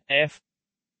F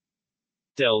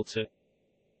delta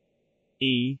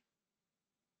E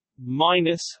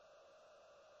minus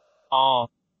R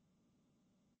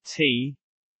T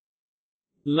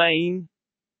lane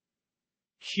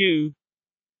Q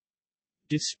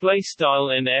display style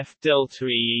NF delta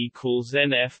E equals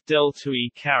NF delta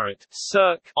E caret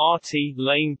circ RT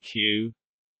lane Q.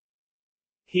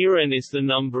 Here N is the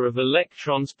number of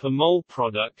electrons per mole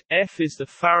product, F is the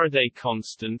Faraday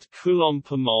constant Coulomb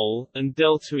per mole, and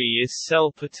delta E is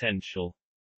cell potential.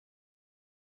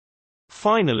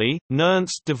 Finally,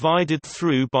 Nernst divided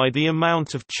through by the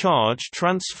amount of charge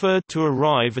transferred to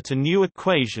arrive at a new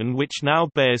equation which now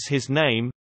bears his name.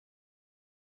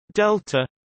 Delta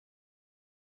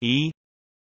E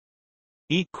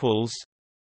equals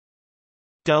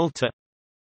delta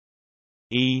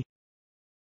E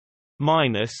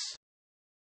minus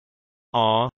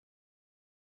R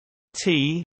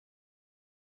T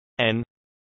N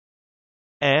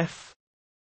F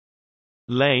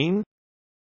lane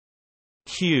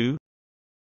Q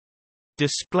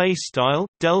display style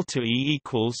delta E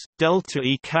equals delta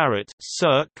E caret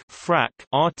circ frac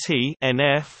RT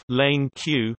NF lane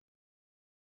Q.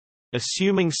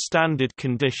 Assuming standard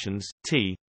conditions,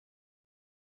 T.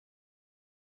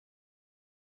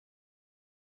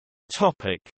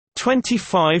 Topic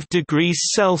 25 degrees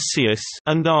Celsius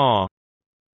and R.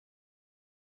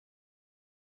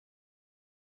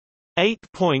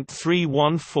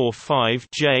 8.3145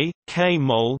 J K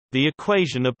mol. The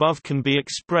equation above can be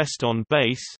expressed on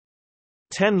base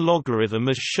 10 logarithm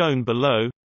as shown below.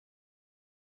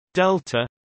 Delta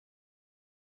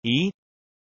E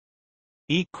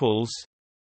equals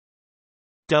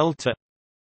delta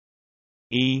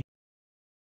E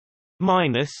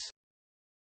minus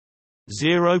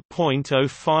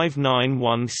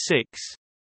 0.05916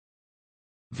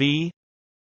 V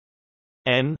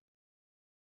N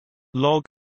log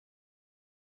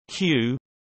Q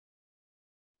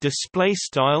display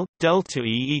style delta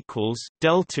E equals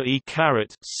delta E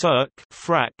caret circ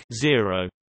frac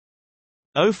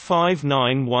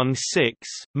 0.05916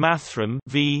 mathrm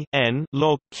V N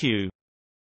log Q.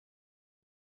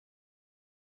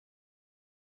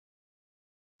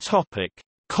 Topic: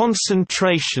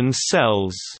 Concentration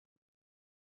cells.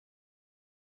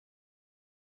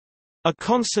 A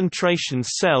concentration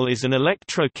cell is an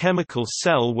electrochemical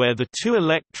cell where the two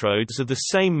electrodes are the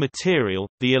same material.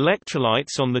 The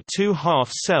electrolytes on the two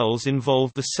half cells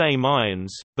involve the same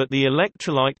ions, but the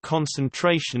electrolyte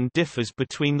concentration differs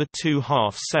between the two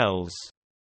half cells.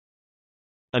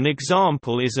 An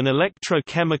example is an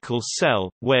electrochemical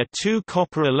cell, where two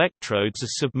copper electrodes are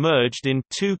submerged in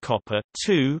two copper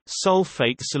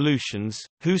sulfate solutions,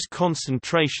 whose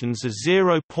concentrations are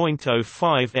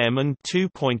 0.05 m and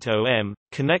 2.0 m,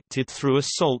 connected through a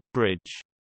salt bridge.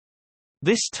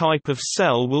 This type of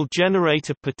cell will generate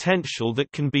a potential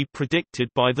that can be predicted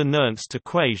by the Nernst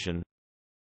equation.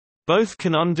 Both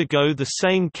can undergo the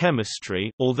same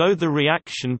chemistry, although the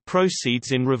reaction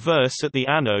proceeds in reverse at the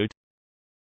anode.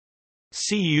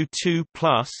 Cu2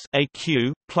 plus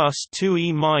Aq plus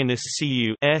 2E minus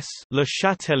Cu s. Le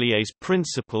Chatelier's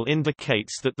principle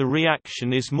indicates that the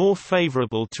reaction is more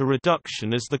favorable to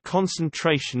reduction as the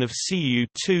concentration of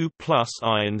Cu2 plus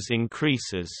ions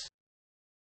increases.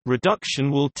 Reduction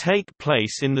will take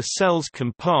place in the cell's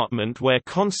compartment where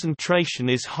concentration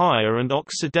is higher and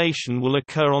oxidation will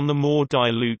occur on the more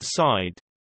dilute side.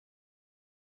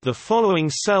 The following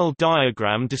cell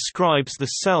diagram describes the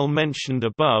cell mentioned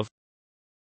above.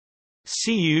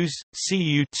 Cu's,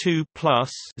 Cu2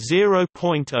 plus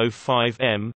 0.05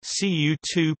 m,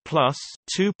 Cu2 plus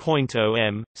 2.0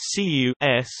 m,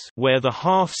 Cus, where the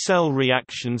half-cell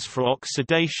reactions for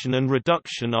oxidation and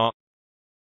reduction are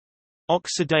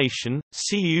oxidation,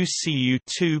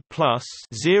 Cu2 plus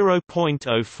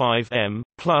 0.05 m,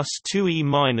 plus 2e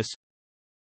minus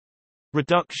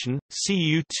reduction,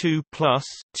 Cu2 plus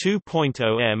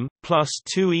 2.0 m, plus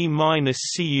 2e minus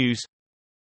Cus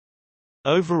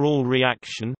overall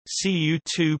reaction,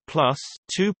 Cu2 plus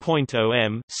 2.0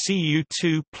 m,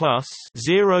 Cu2 plus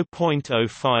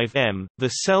 0.05 m. The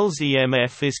cell's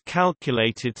EMF is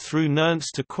calculated through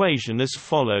Nernst equation as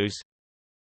follows: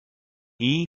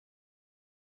 E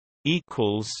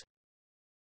equals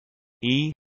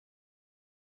E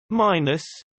minus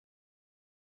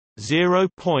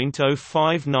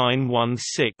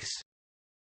 0.05916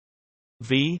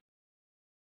 V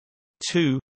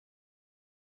 2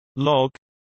 log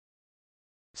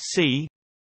C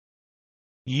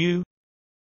U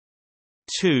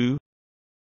 2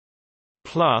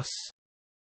 plus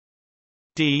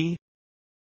D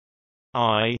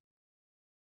I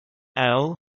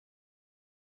L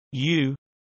U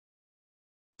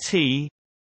T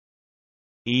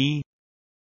E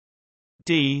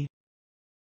D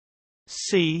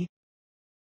C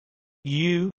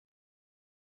U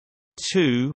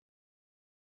 2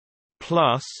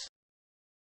 plus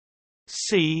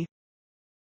C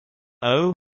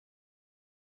O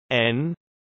N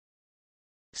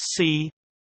C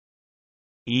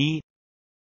E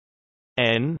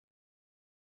N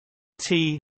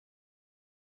T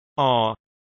R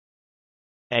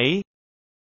A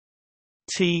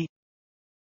T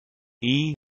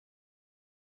E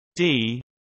D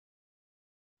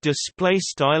display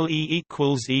style E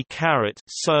equals E caret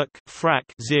circ frac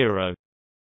 0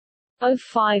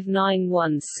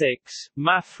 05916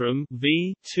 mathrm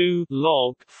V 2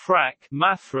 log frac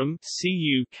mathrm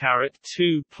Cu caret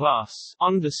 2 plus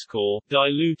underscore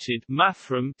diluted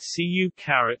mathrm Cu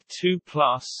caret 2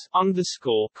 plus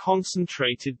underscore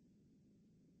concentrated.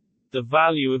 The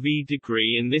value of E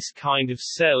degree in this kind of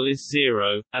cell is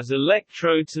 0, as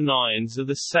electrodes and ions are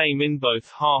the same in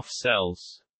both half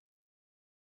cells.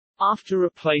 After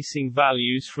replacing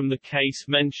values from the case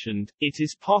mentioned, it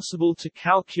is possible to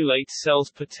calculate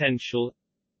cell's potential.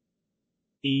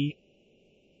 E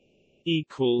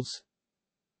equals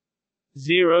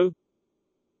 0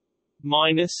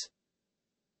 minus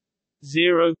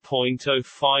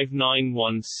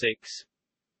 0.05916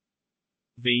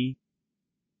 V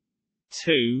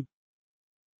 2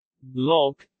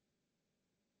 log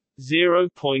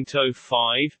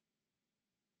 0.05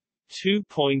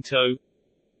 2.0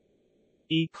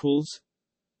 equals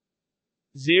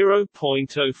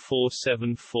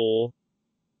 0.0474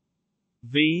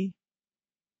 V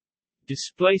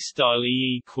display style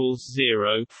E equals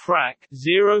 0 frac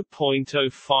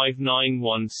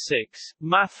 0.05916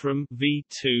 mathrm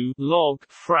V2 log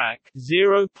frac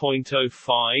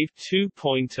 0.05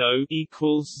 2.0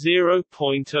 equals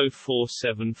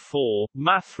 0.0474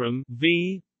 mathrm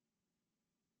V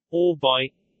or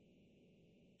by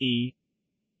E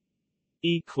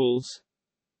equals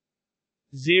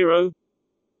 0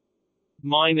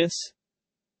 minus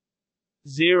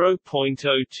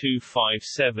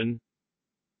 0.0257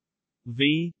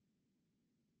 V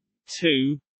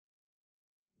 2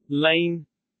 lane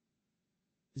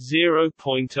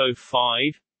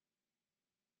 0.05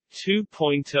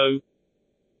 2.0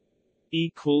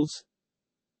 equals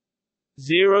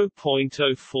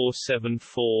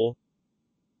 0.0474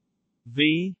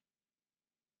 V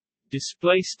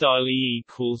display style E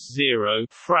equals 0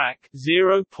 frac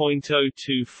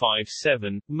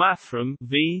 0.0257 mathrm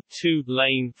V 2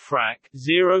 lane frac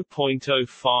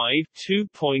 0.05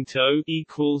 2.0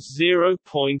 equals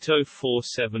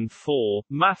 0.0474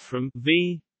 mathrm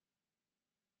V.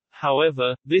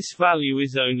 However, this value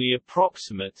is only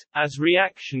approximate, as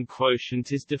reaction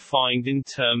quotient is defined in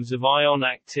terms of ion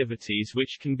activities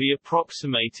which can be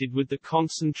approximated with the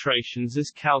concentrations as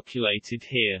calculated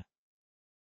here.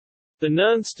 The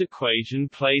Nernst equation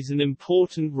plays an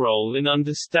important role in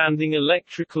understanding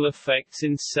electrical effects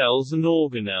in cells and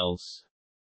organelles.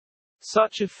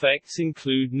 Such effects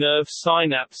include nerve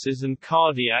synapses and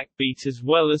cardiac beat as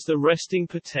well as the resting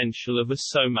potential of a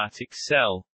somatic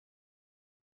cell.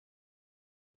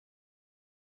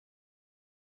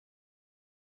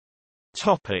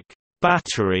 Topic: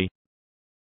 Battery.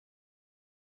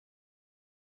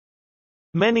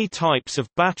 Many types of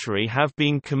battery have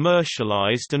been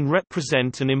commercialized and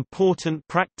represent an important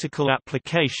practical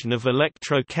application of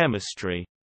electrochemistry.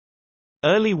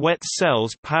 Early wet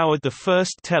cells powered the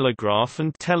first telegraph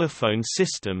and telephone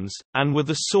systems, and were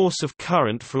the source of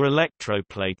current for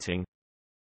electroplating.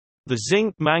 The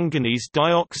zinc-manganese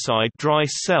dioxide dry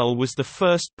cell was the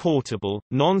first portable,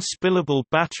 non-spillable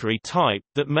battery type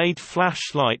that made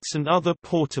flashlights and other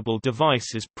portable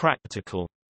devices practical.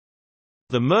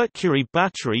 The mercury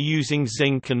battery using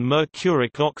zinc and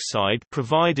mercuric oxide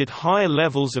provided higher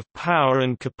levels of power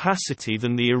and capacity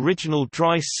than the original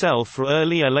dry cell for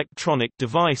early electronic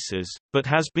devices, but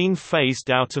has been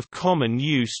phased out of common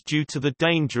use due to the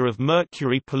danger of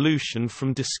mercury pollution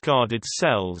from discarded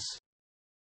cells.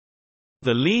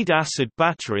 The lead-acid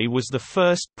battery was the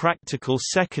first practical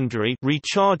secondary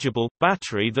rechargeable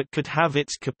battery that could have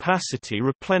its capacity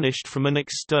replenished from an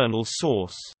external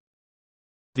source.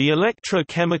 The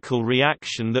electrochemical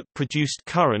reaction that produced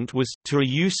current was, to a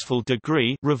useful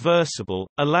degree, reversible,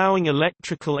 allowing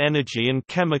electrical energy and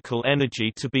chemical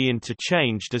energy to be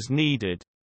interchanged as needed.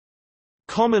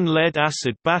 Common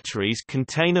lead-acid batteries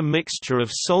contain a mixture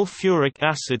of sulfuric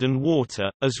acid and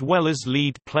water, as well as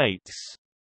lead plates.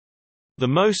 The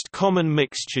most common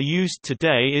mixture used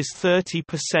today is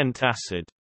 30% acid.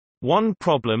 One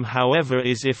problem, however,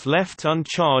 is if left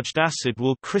uncharged, acid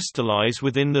will crystallize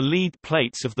within the lead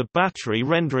plates of the battery,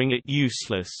 rendering it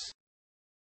useless.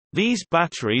 These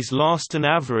batteries last an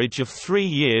average of 3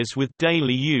 years with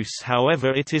daily use.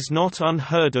 However, it is not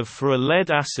unheard of for a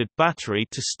lead-acid battery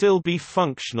to still be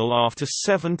functional after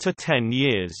 7 to 10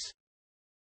 years.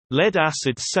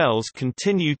 Lead-acid cells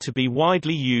continue to be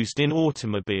widely used in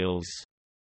automobiles.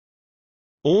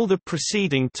 All the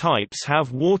preceding types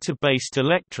have water-based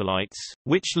electrolytes,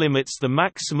 which limits the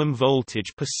maximum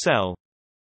voltage per cell.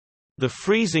 The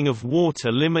freezing of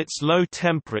water limits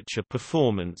low-temperature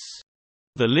performance.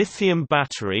 The lithium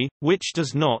battery, which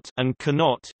does not and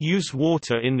cannot use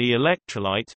water in the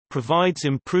electrolyte, provides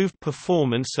improved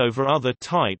performance over other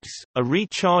types. A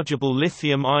rechargeable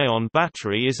lithium-ion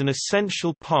battery is an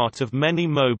essential part of many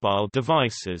mobile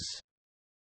devices.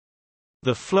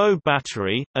 The flow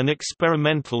battery, an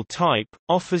experimental type,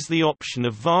 offers the option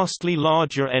of vastly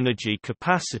larger energy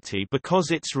capacity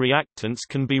because its reactants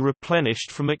can be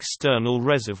replenished from external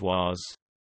reservoirs.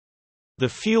 The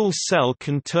fuel cell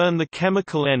can turn the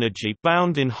chemical energy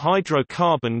bound in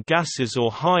hydrocarbon gases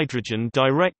or hydrogen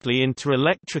directly into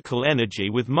electrical energy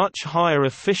with much higher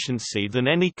efficiency than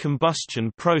any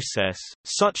combustion process.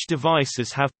 Such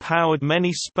devices have powered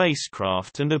many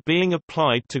spacecraft and are being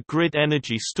applied to grid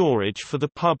energy storage for the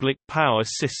public power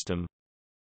system.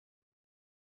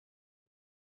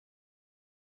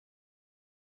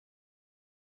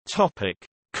 Topic: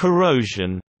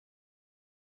 Corrosion.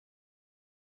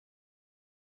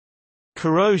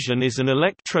 Corrosion is an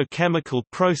electrochemical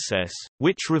process,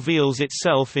 which reveals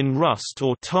itself in rust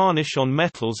or tarnish on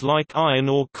metals like iron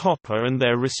or copper and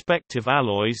their respective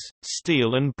alloys,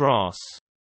 steel and brass.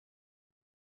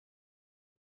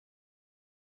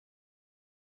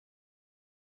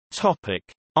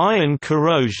 Iron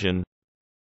corrosion.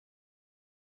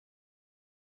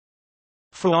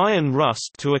 For iron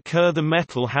rust to occur, the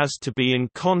metal has to be in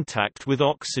contact with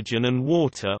oxygen and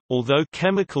water, although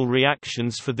chemical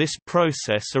reactions for this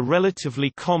process are relatively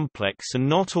complex and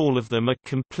not all of them are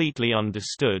completely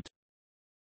understood.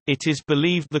 It is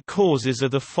believed the causes are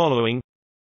the following: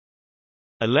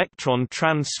 electron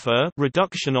transfer,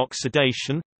 reduction,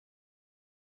 oxidation.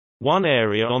 One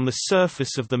area on the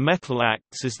surface of the metal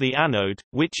acts as the anode,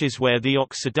 which is where the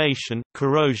oxidation,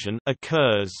 corrosion,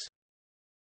 occurs.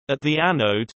 At the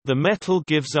anode, the metal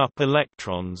gives up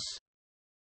electrons.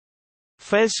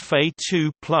 Fe2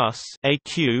 plus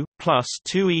Aq plus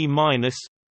 2E-.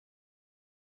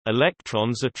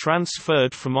 Electrons are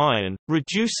transferred from iron,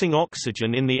 reducing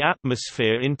oxygen in the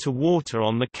atmosphere into water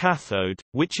on the cathode,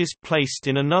 which is placed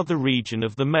in another region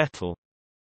of the metal.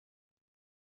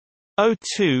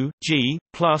 O2 G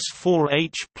plus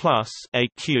 4H plus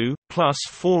Aq plus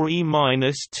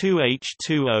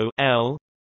 4E-2H2O L.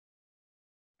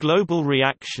 Global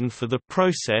reaction for the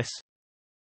process: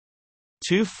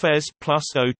 2 Fe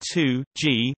plus O2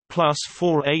 G plus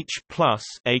 4H plus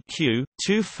Aq 2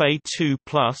 Fe2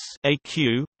 plus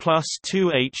Aq plus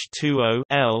 2H2O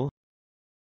L.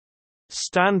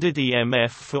 Standard EMF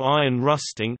for iron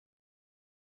rusting: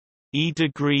 E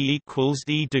degree equals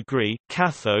E degree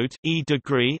cathode, E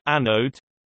degree anode,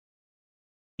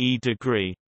 E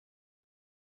degree.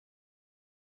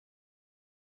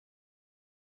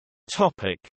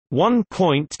 Topic: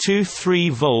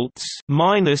 1.23 volts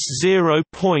minus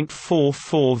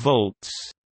 0.44 volts.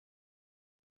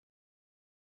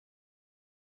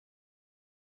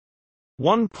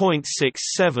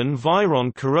 1.67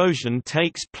 Viron corrosion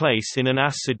takes place in an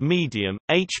acid medium.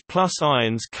 H+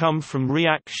 ions come from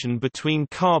reaction between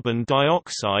carbon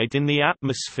dioxide in the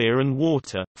atmosphere and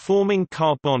water, forming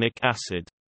carbonic acid.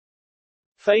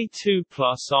 Fe2+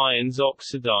 ions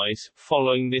oxidize,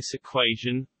 following this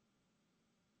equation.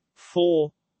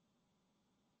 4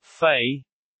 Fe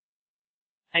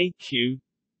Aq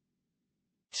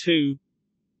 2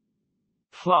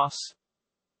 plus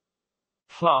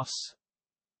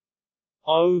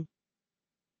O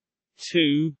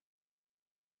 2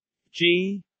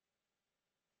 G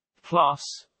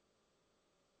plus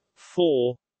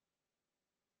 4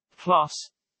 plus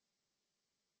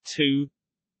 2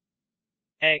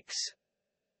 X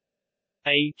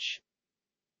H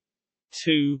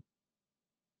 2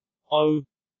 O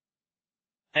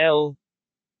L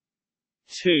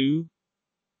 2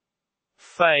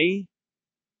 Fe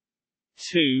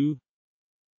 2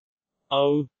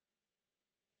 O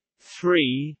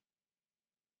 3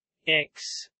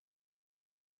 X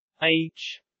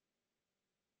H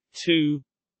 2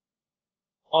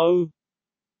 O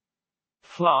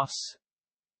plus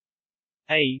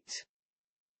 8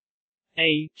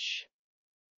 H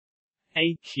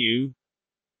AQ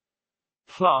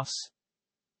plus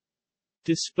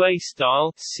display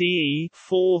style CE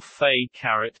 4 Fe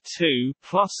caret 2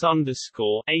 plus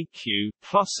underscore AQ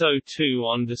plus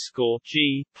O2 underscore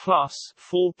G plus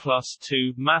 4 plus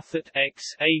 2 mathet X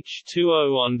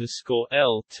H2O underscore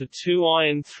L to 2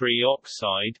 iron 3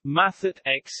 oxide mathet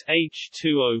X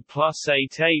H2O plus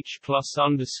 8H plus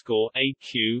underscore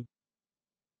AQ.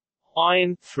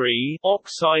 Iron 3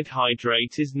 oxide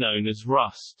hydrate is known as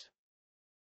rust.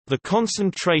 The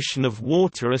concentration of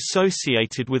water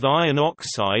associated with iron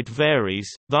oxide varies,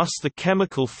 thus the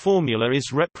chemical formula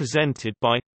is represented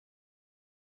by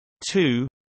 2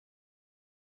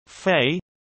 Fe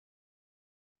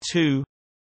 2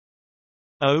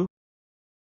 O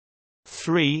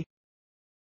 3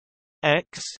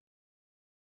 X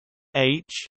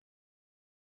H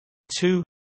 2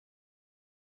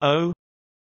 O.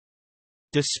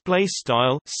 Display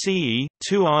style CE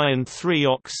 2 iron 3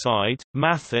 oxide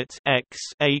mathet X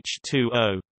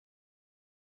H2O.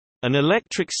 An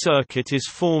electric circuit is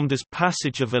formed as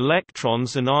passage of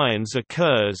electrons and ions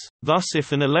occurs, thus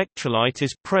if an electrolyte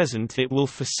is present it will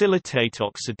facilitate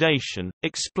oxidation,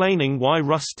 explaining why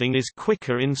rusting is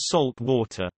quicker in salt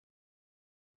water.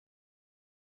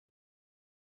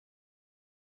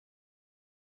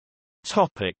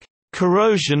 Topic: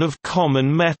 Corrosion of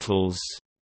common metals.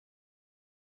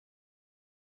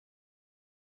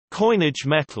 Coinage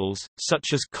metals, such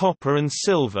as copper and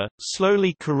silver,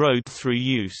 slowly corrode through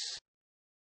use.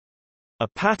 A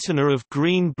patina of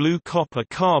green-blue copper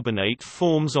carbonate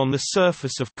forms on the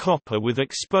surface of copper with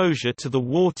exposure to the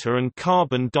water and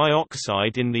carbon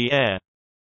dioxide in the air.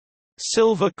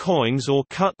 Silver coins or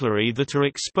cutlery that are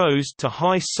exposed to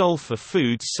high-sulfur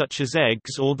foods such as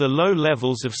eggs or the low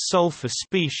levels of sulfur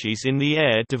species in the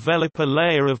air develop a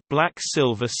layer of black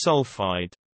silver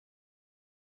sulfide.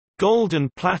 Gold and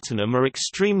platinum are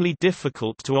extremely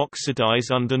difficult to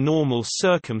oxidize under normal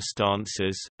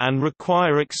circumstances, and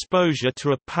require exposure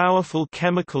to a powerful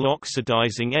chemical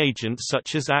oxidizing agent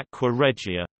such as aqua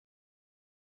regia.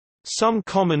 Some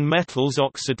common metals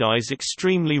oxidize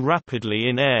extremely rapidly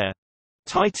in air.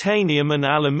 Titanium and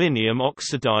aluminium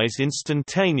oxidize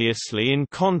instantaneously in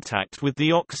contact with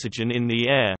the oxygen in the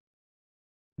air.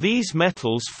 These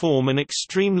metals form an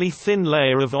extremely thin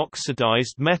layer of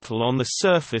oxidized metal on the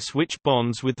surface which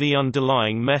bonds with the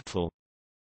underlying metal.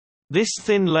 This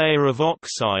thin layer of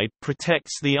oxide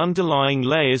protects the underlying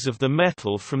layers of the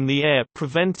metal from the air,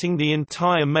 preventing the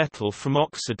entire metal from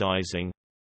oxidizing.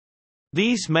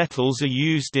 These metals are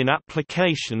used in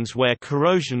applications where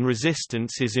corrosion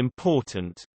resistance is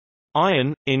important.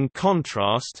 Iron, in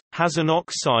contrast, has an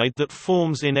oxide that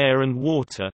forms in air and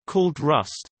water, called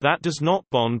rust, that does not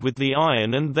bond with the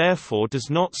iron and therefore does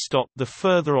not stop the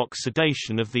further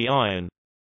oxidation of the iron.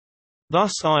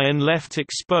 Thus iron left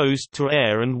exposed to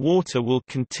air and water will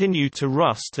continue to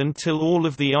rust until all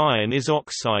of the iron is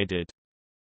oxided.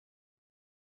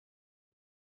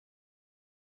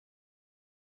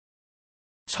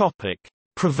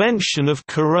 Prevention of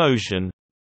corrosion.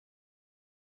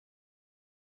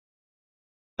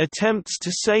 Attempts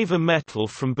to save a metal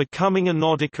from becoming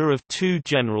anodic are of two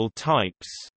general types.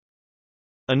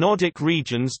 Anodic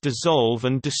regions dissolve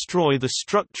and destroy the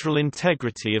structural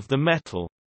integrity of the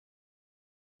metal.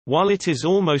 While it is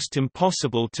almost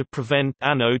impossible to prevent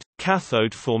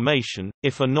anode-cathode formation,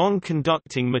 if a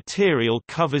non-conducting material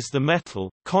covers the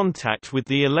metal, contact with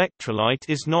the electrolyte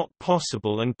is not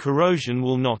possible and corrosion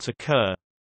will not occur.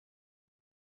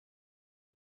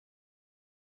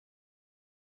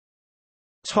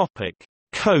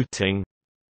 Coating.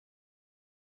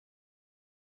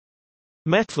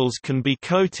 Metals can be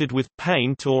coated with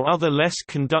paint or other less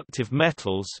conductive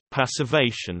metals,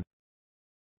 passivation.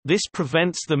 This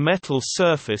prevents the metal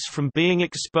surface from being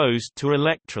exposed to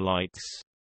electrolytes.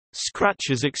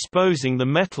 Scratches exposing the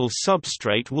metal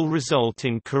substrate will result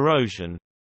in corrosion.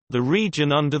 The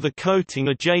region under the coating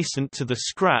adjacent to the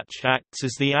scratch acts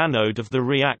as the anode of the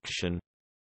reaction.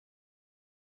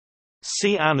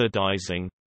 See anodizing.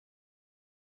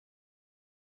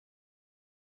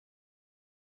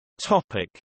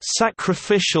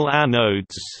 Sacrificial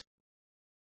anodes.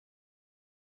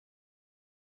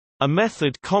 A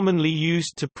method commonly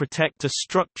used to protect a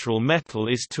structural metal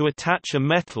is to attach a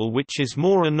metal which is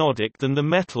more anodic than the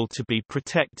metal to be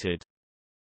protected.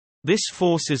 This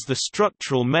forces the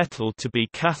structural metal to be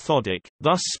cathodic,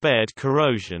 thus spared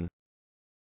corrosion.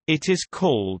 It is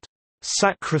called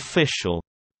sacrificial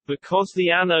because the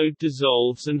anode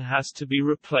dissolves and has to be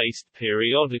replaced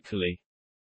periodically.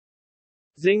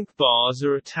 Zinc bars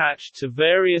are attached to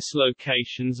various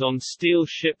locations on steel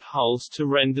ship hulls to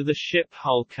render the ship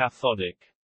hull cathodic.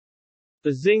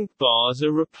 The zinc bars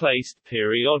are replaced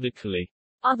periodically.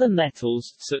 Other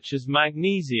metals, such as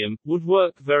magnesium, would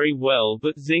work very well,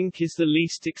 but zinc is the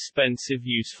least expensive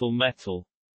useful metal.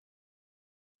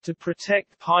 To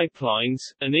protect pipelines,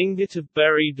 an ingot of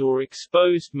buried or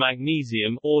exposed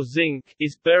magnesium or zinc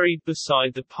is buried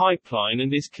beside the pipeline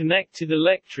and is connected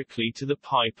electrically to the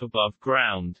pipe above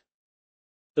ground.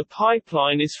 The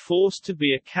pipeline is forced to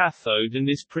be a cathode and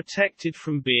is protected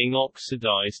from being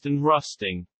oxidized and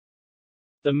rusting.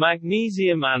 The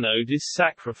magnesium anode is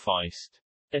sacrificed.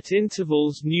 At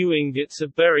intervals, new ingots are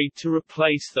buried to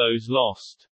replace those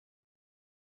lost.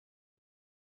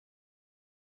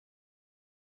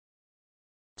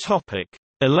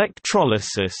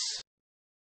 Electrolysis.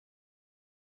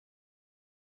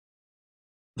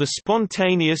 The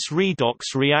spontaneous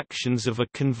redox reactions of a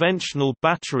conventional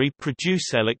battery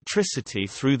produce electricity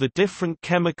through the different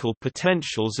chemical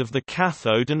potentials of the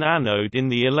cathode and anode in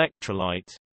the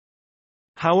electrolyte.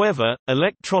 However,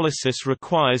 electrolysis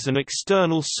requires an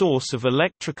external source of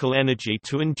electrical energy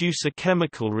to induce a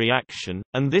chemical reaction,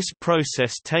 and this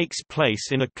process takes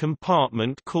place in a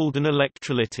compartment called an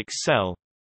electrolytic cell.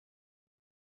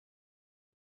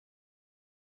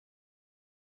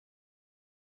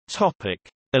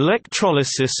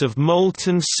 Electrolysis of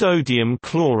molten sodium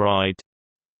chloride.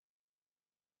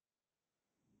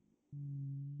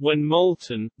 When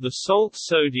molten, the salt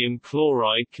sodium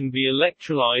chloride can be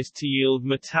electrolyzed to yield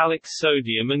metallic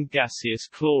sodium and gaseous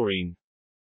chlorine.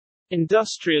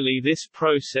 Industrially, this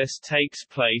process takes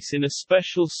place in a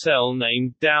special cell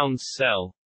named Downs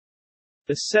cell.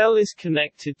 The cell is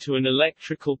connected to an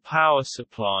electrical power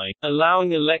supply,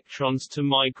 allowing electrons to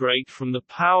migrate from the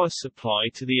power supply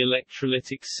to the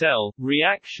electrolytic cell.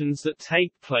 Reactions that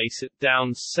take place at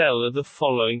Downs cell are the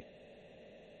following: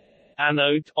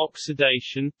 anode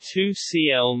oxidation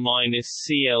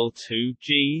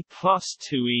 2Cl-Cl2G plus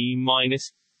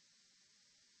 2E-,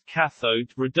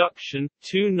 cathode reduction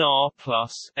 2Na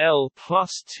plus L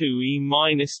plus 2E-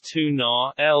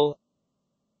 2Na L.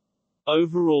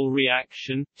 Overall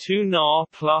reaction 2Na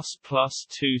plus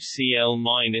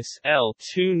 2Cl- L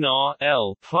 2Na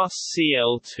L plus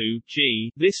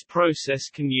Cl2G. This process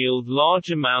can yield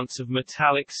large amounts of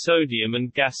metallic sodium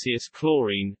and gaseous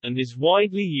chlorine, and is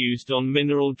widely used on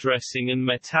mineral dressing and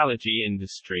metallurgy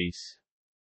industries.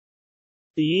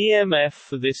 The EMF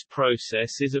for this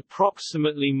process is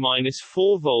approximately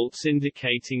 -4 volts,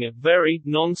 indicating a very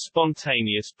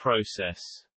non-spontaneous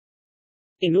process.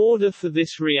 In order for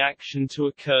this reaction to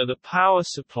occur, the power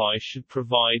supply should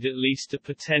provide at least a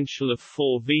potential of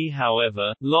 4V.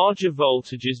 However, larger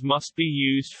voltages must be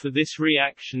used for this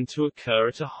reaction to occur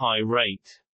at a high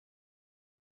rate.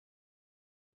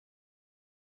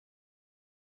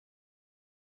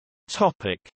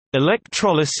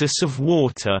 Electrolysis of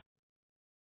water.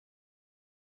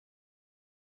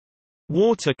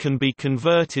 Water can be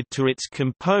converted to its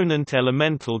component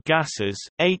elemental gases,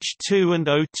 H2 and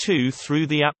O2, through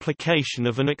the application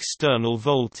of an external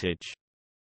voltage.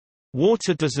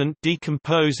 Water doesn't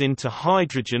decompose into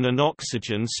hydrogen and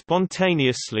oxygen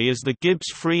spontaneously, as the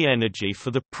Gibbs free energy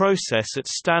for the process at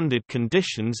standard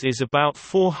conditions is about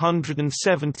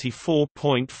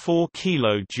 474.4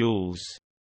 kJ.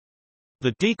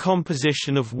 The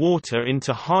decomposition of water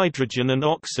into hydrogen and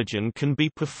oxygen can be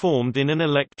performed in an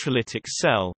electrolytic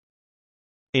cell.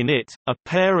 In it, a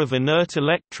pair of inert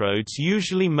electrodes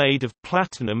usually made of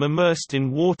platinum immersed in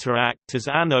water act as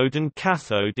anode and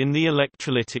cathode in the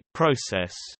electrolytic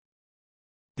process.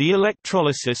 The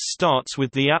electrolysis starts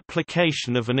with the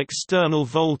application of an external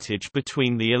voltage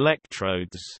between the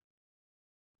electrodes.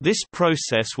 This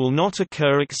process will not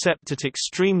occur except at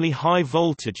extremely high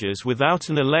voltages without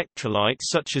an electrolyte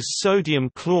such as sodium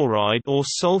chloride or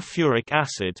sulfuric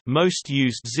acid, most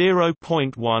used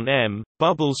 0.1 m.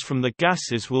 Bubbles from the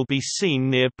gases will be seen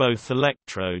near both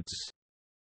electrodes.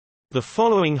 The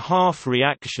following half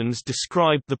reactions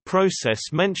describe the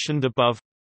process mentioned above.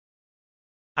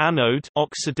 Anode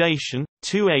oxidation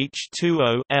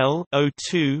 2H2O L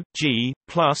O2 G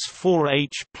plus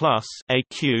 4H plus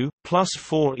Aq plus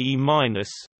 4E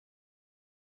minus.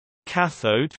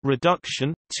 Cathode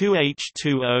reduction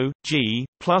 2H2O G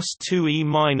plus 2E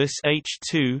minus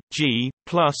H2 G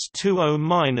plus 2O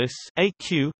minus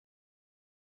Aq.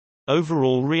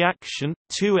 Overall reaction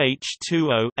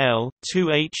 2H2O L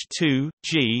 2H2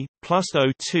 G plus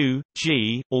O2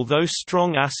 G. Although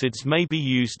strong acids may be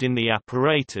used in the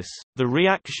apparatus, the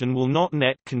reaction will not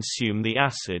net consume the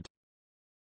acid.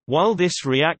 While this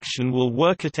reaction will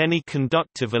work at any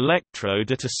conductive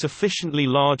electrode at a sufficiently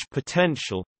large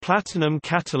potential, platinum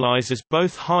catalyzes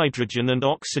both hydrogen and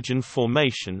oxygen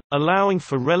formation, allowing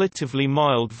for relatively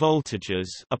mild voltages,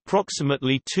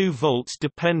 approximately 2 volts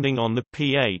depending on the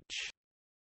pH.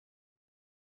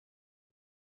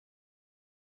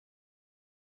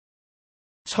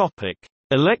 Topic: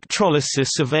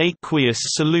 Electrolysis of aqueous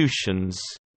solutions.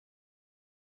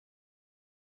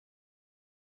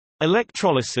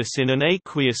 Electrolysis in an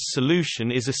aqueous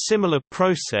solution is a similar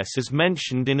process as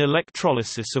mentioned in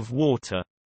electrolysis of water.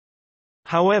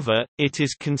 However, it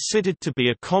is considered to be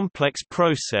a complex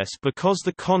process because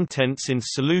the contents in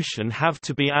solution have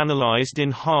to be analyzed in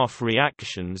half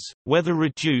reactions, whether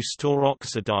reduced or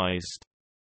oxidized.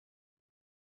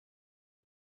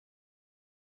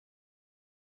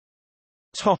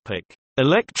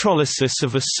 Electrolysis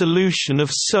of a solution of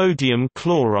sodium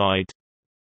chloride.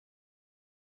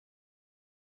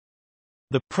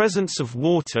 The presence of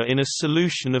water in a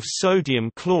solution of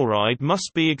sodium chloride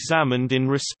must be examined in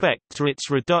respect to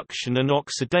its reduction and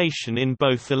oxidation in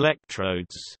both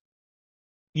electrodes.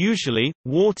 Usually,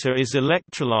 water is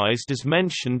electrolyzed as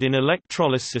mentioned in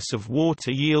electrolysis of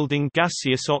water, yielding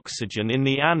gaseous oxygen in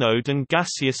the anode and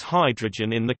gaseous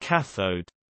hydrogen in the cathode.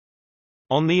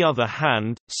 On the other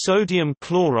hand, sodium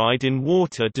chloride in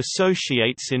water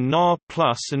dissociates in Na+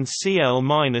 and Cl-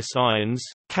 ions.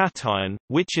 Cation,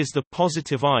 which is the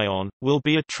positive ion, will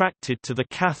be attracted to the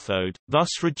cathode,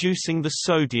 thus reducing the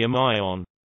sodium ion.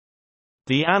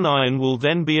 The anion will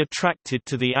then be attracted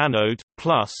to the anode,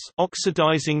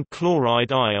 oxidizing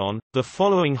chloride ion. The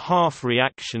following half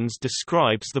reactions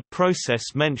describes the process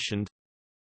mentioned.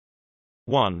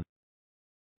 1.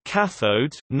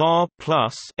 Cathode, Na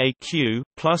plus Aq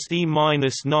plus E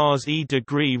minus Nas E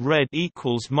degree red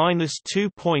equals minus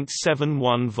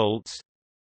 2.71 volts.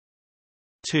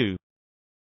 2.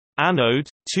 Anode,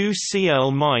 2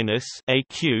 Cl minus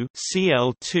Aq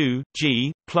Cl2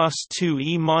 G plus 2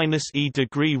 E minus E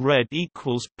degree red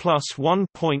equals plus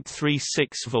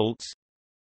 1.36 volts.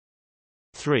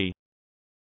 3.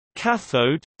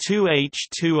 Cathode,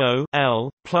 2H2O L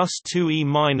plus 2E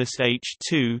minus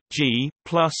H2 G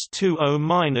plus 2O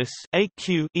minus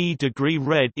Aq E degree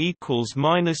red equals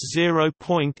minus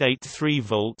 0.83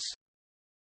 volts.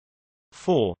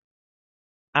 4.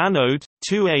 Anode,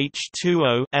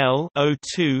 2H2O L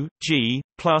O2 G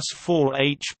plus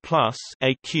 4H plus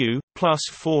Aq plus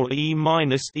 4E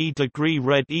minus E degree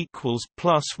red equals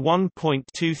plus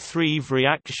 1.23.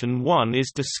 Reaction 1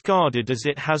 is discarded as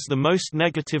it has the most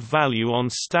negative value on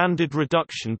standard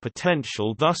reduction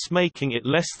potential, thus making it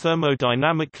less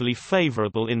thermodynamically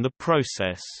favorable in the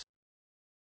process.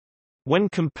 When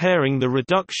comparing the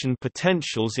reduction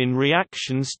potentials in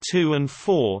reactions 2 and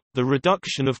 4, the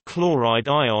reduction of chloride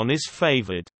ion is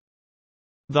favored.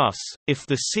 Thus, if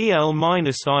the Cl-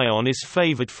 ion is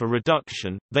favored for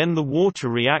reduction, then the water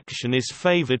reaction is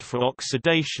favored for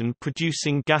oxidation,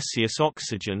 producing gaseous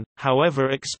oxygen.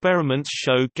 However, experiments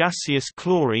show gaseous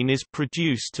chlorine is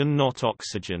produced and not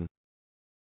oxygen.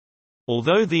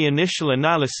 Although the initial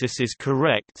analysis is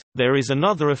correct, there is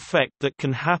another effect that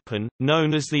can happen,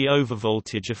 known as the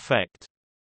overvoltage effect.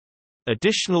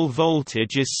 Additional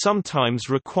voltage is sometimes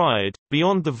required,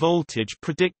 beyond the voltage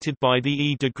predicted by the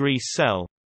E degree cell.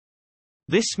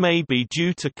 This may be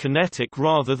due to kinetic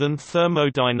rather than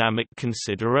thermodynamic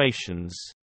considerations.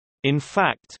 In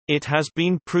fact, it has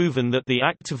been proven that the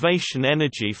activation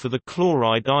energy for the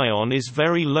chloride ion is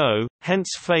very low, hence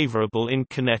favorable in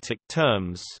kinetic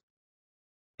terms.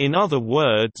 In other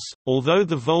words, although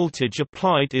the voltage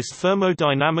applied is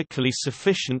thermodynamically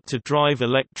sufficient to drive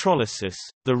electrolysis,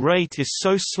 the rate is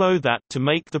so slow that to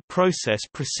make the process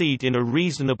proceed in a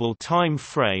reasonable time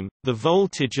frame, the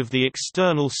voltage of the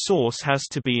external source has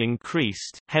to be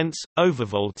increased, hence,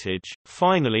 overvoltage.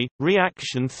 Finally,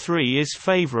 reaction 3 is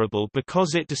favorable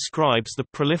because it describes the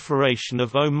proliferation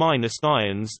of O-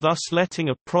 ions, thus letting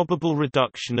a probable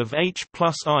reduction of H+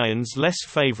 ions less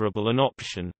favorable an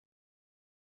option.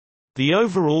 The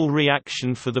overall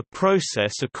reaction for the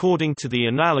process according to the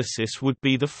analysis would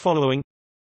be the following: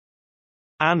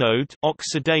 anode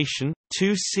oxidation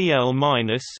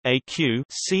 2Cl- Aq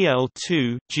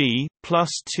Cl2 G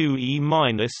plus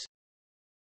 2E-,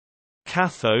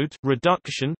 cathode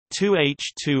reduction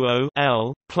 2H2O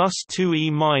L plus 2E-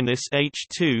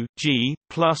 H2 G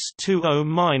plus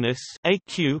 2O-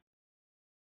 Aq.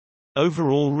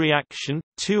 Overall reaction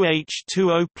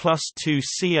 2H2O plus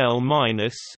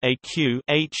 2Cl- Aq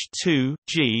H2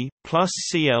 G plus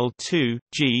Cl2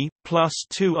 G plus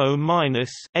 2O-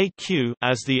 Aq.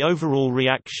 As the overall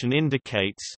reaction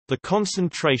indicates, the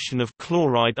concentration of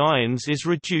chloride ions is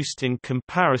reduced in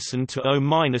comparison to O-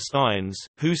 ions,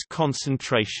 whose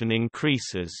concentration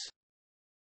increases.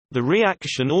 The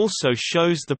reaction also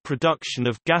shows the production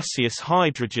of gaseous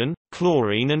hydrogen,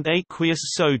 chlorine and aqueous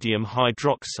sodium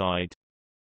hydroxide.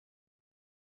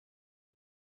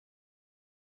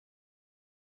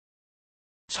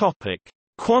 Topic: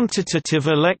 Quantitative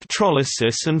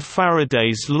electrolysis and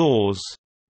Faraday's laws.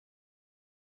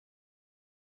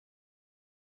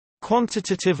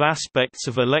 Quantitative aspects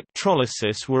of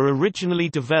electrolysis were originally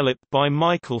developed by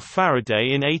Michael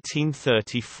Faraday in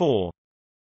 1834.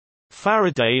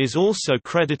 Faraday is also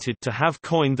credited to have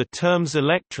coined the terms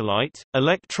electrolyte,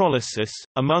 electrolysis,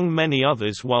 among many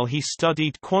others while he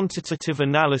studied quantitative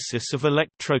analysis of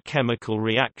electrochemical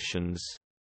reactions.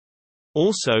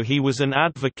 Also he was an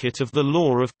advocate of the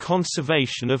law of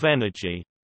conservation of energy.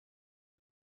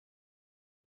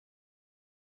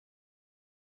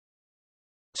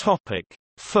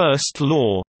 First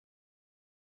law.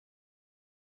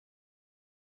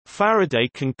 Faraday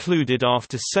concluded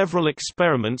after several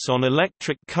experiments on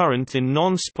electric current in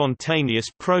non-spontaneous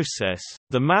process,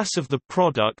 the mass of the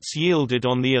products yielded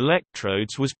on the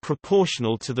electrodes was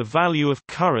proportional to the value of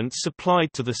current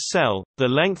supplied to the cell, the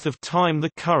length of time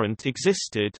the current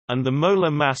existed, and the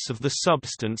molar mass of the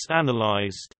substance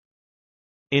analyzed.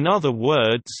 In other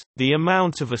words, the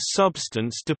amount of a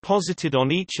substance deposited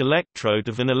on each electrode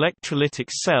of an electrolytic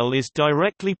cell is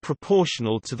directly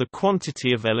proportional to the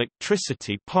quantity of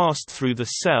electricity passed through the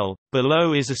cell.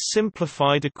 Below is a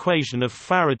simplified equation of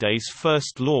Faraday's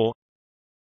first law: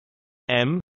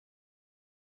 M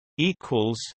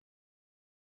equals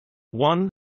 1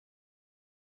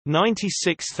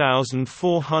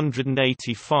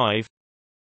 96,485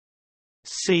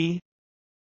 C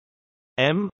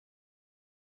M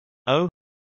O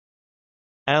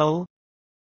L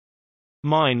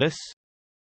minus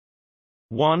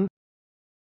 1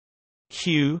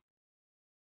 Q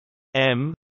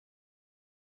M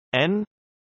N.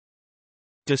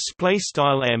 Display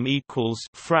style M equals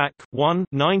frac 1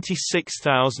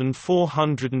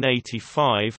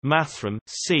 96,485 mathrm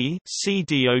C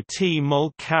dot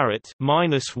mol caret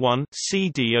minus 1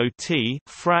 dot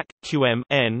frac qm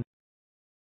n,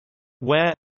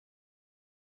 where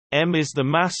M is the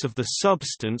mass of the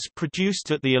substance produced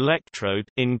at the electrode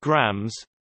in grams.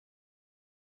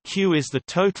 Q is the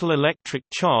total electric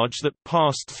charge that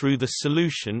passed through the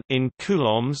solution in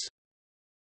coulombs.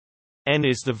 N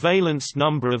is the valence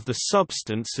number of the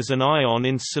substance as an ion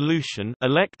in solution,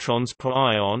 electrons per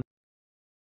ion.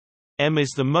 M is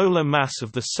the molar mass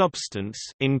of the substance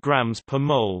in grams per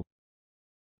mole.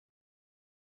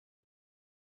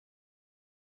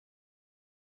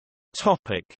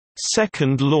 Topic: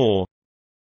 Second law.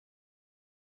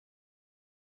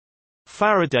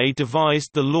 Faraday devised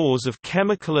the laws of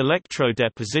chemical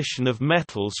electrodeposition of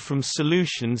metals from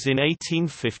solutions in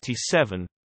 1857.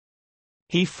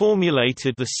 He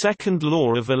formulated the second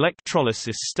law of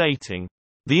electrolysis stating,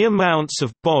 "The amounts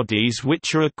of bodies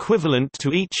which are equivalent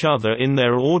to each other in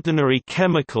their ordinary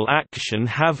chemical action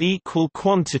have equal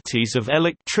quantities of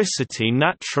electricity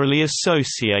naturally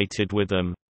associated with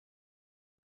them."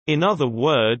 In other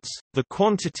words, the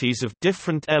quantities of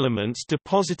different elements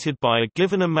deposited by a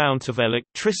given amount of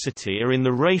electricity are in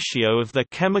the ratio of their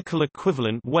chemical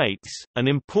equivalent weights. An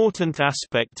important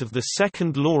aspect of the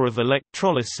second law of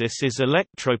electrolysis is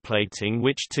electroplating,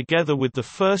 which, together with the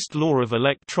first law of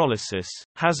electrolysis,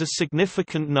 has a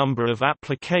significant number of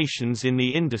applications in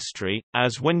the industry,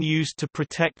 as when used to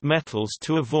protect metals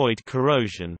to avoid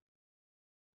corrosion.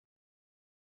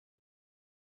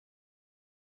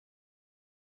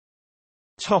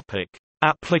 Topic: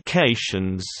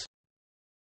 Applications.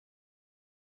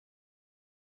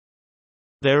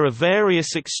 There are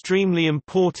various extremely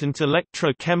important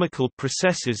electrochemical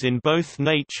processes in both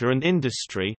nature and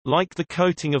industry, like the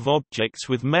coating of objects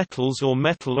with metals or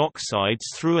metal oxides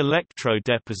through electrode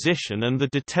deposition and the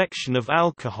detection of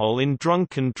alcohol in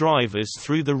drunken drivers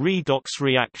through the redox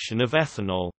reaction of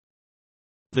ethanol.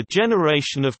 The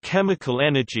generation of chemical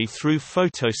energy through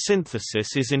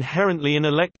photosynthesis is inherently an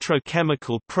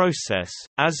electrochemical process,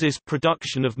 as is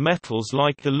production of metals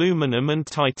like aluminum and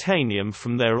titanium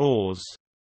from their ores.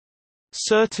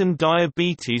 Certain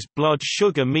diabetes blood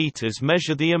sugar meters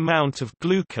measure the amount of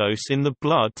glucose in the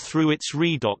blood through its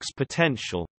redox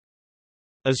potential.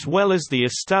 As well as the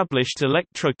established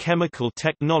electrochemical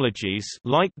technologies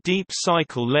like deep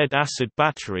cycle lead-acid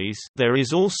batteries, there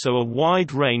is also a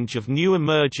wide range of new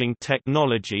emerging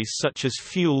technologies such as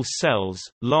fuel cells,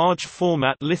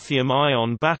 large-format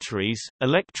lithium-ion batteries,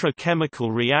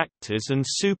 electrochemical reactors and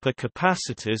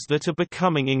supercapacitors that are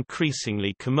becoming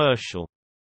increasingly commercial.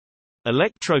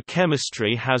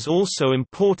 Electrochemistry has also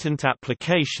important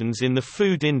applications in the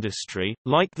food industry,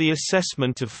 like the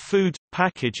assessment of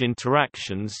food-package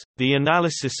interactions, the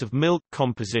analysis of milk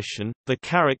composition, the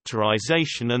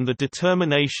characterization and the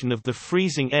determination of the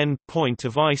freezing end point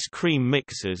of ice cream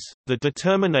mixes, the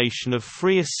determination of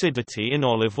free acidity in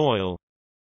olive oil.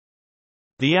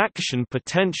 The action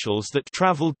potentials that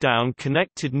travel down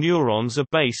connected neurons are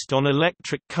based on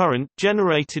electric current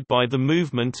generated by the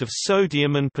movement of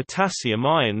sodium and potassium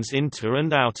ions into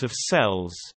and out of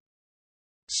cells.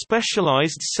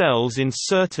 Specialized cells in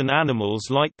certain animals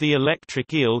like the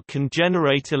electric eel can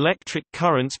generate electric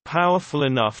currents powerful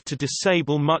enough to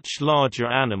disable much larger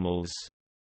animals.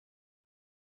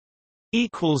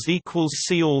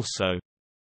 See also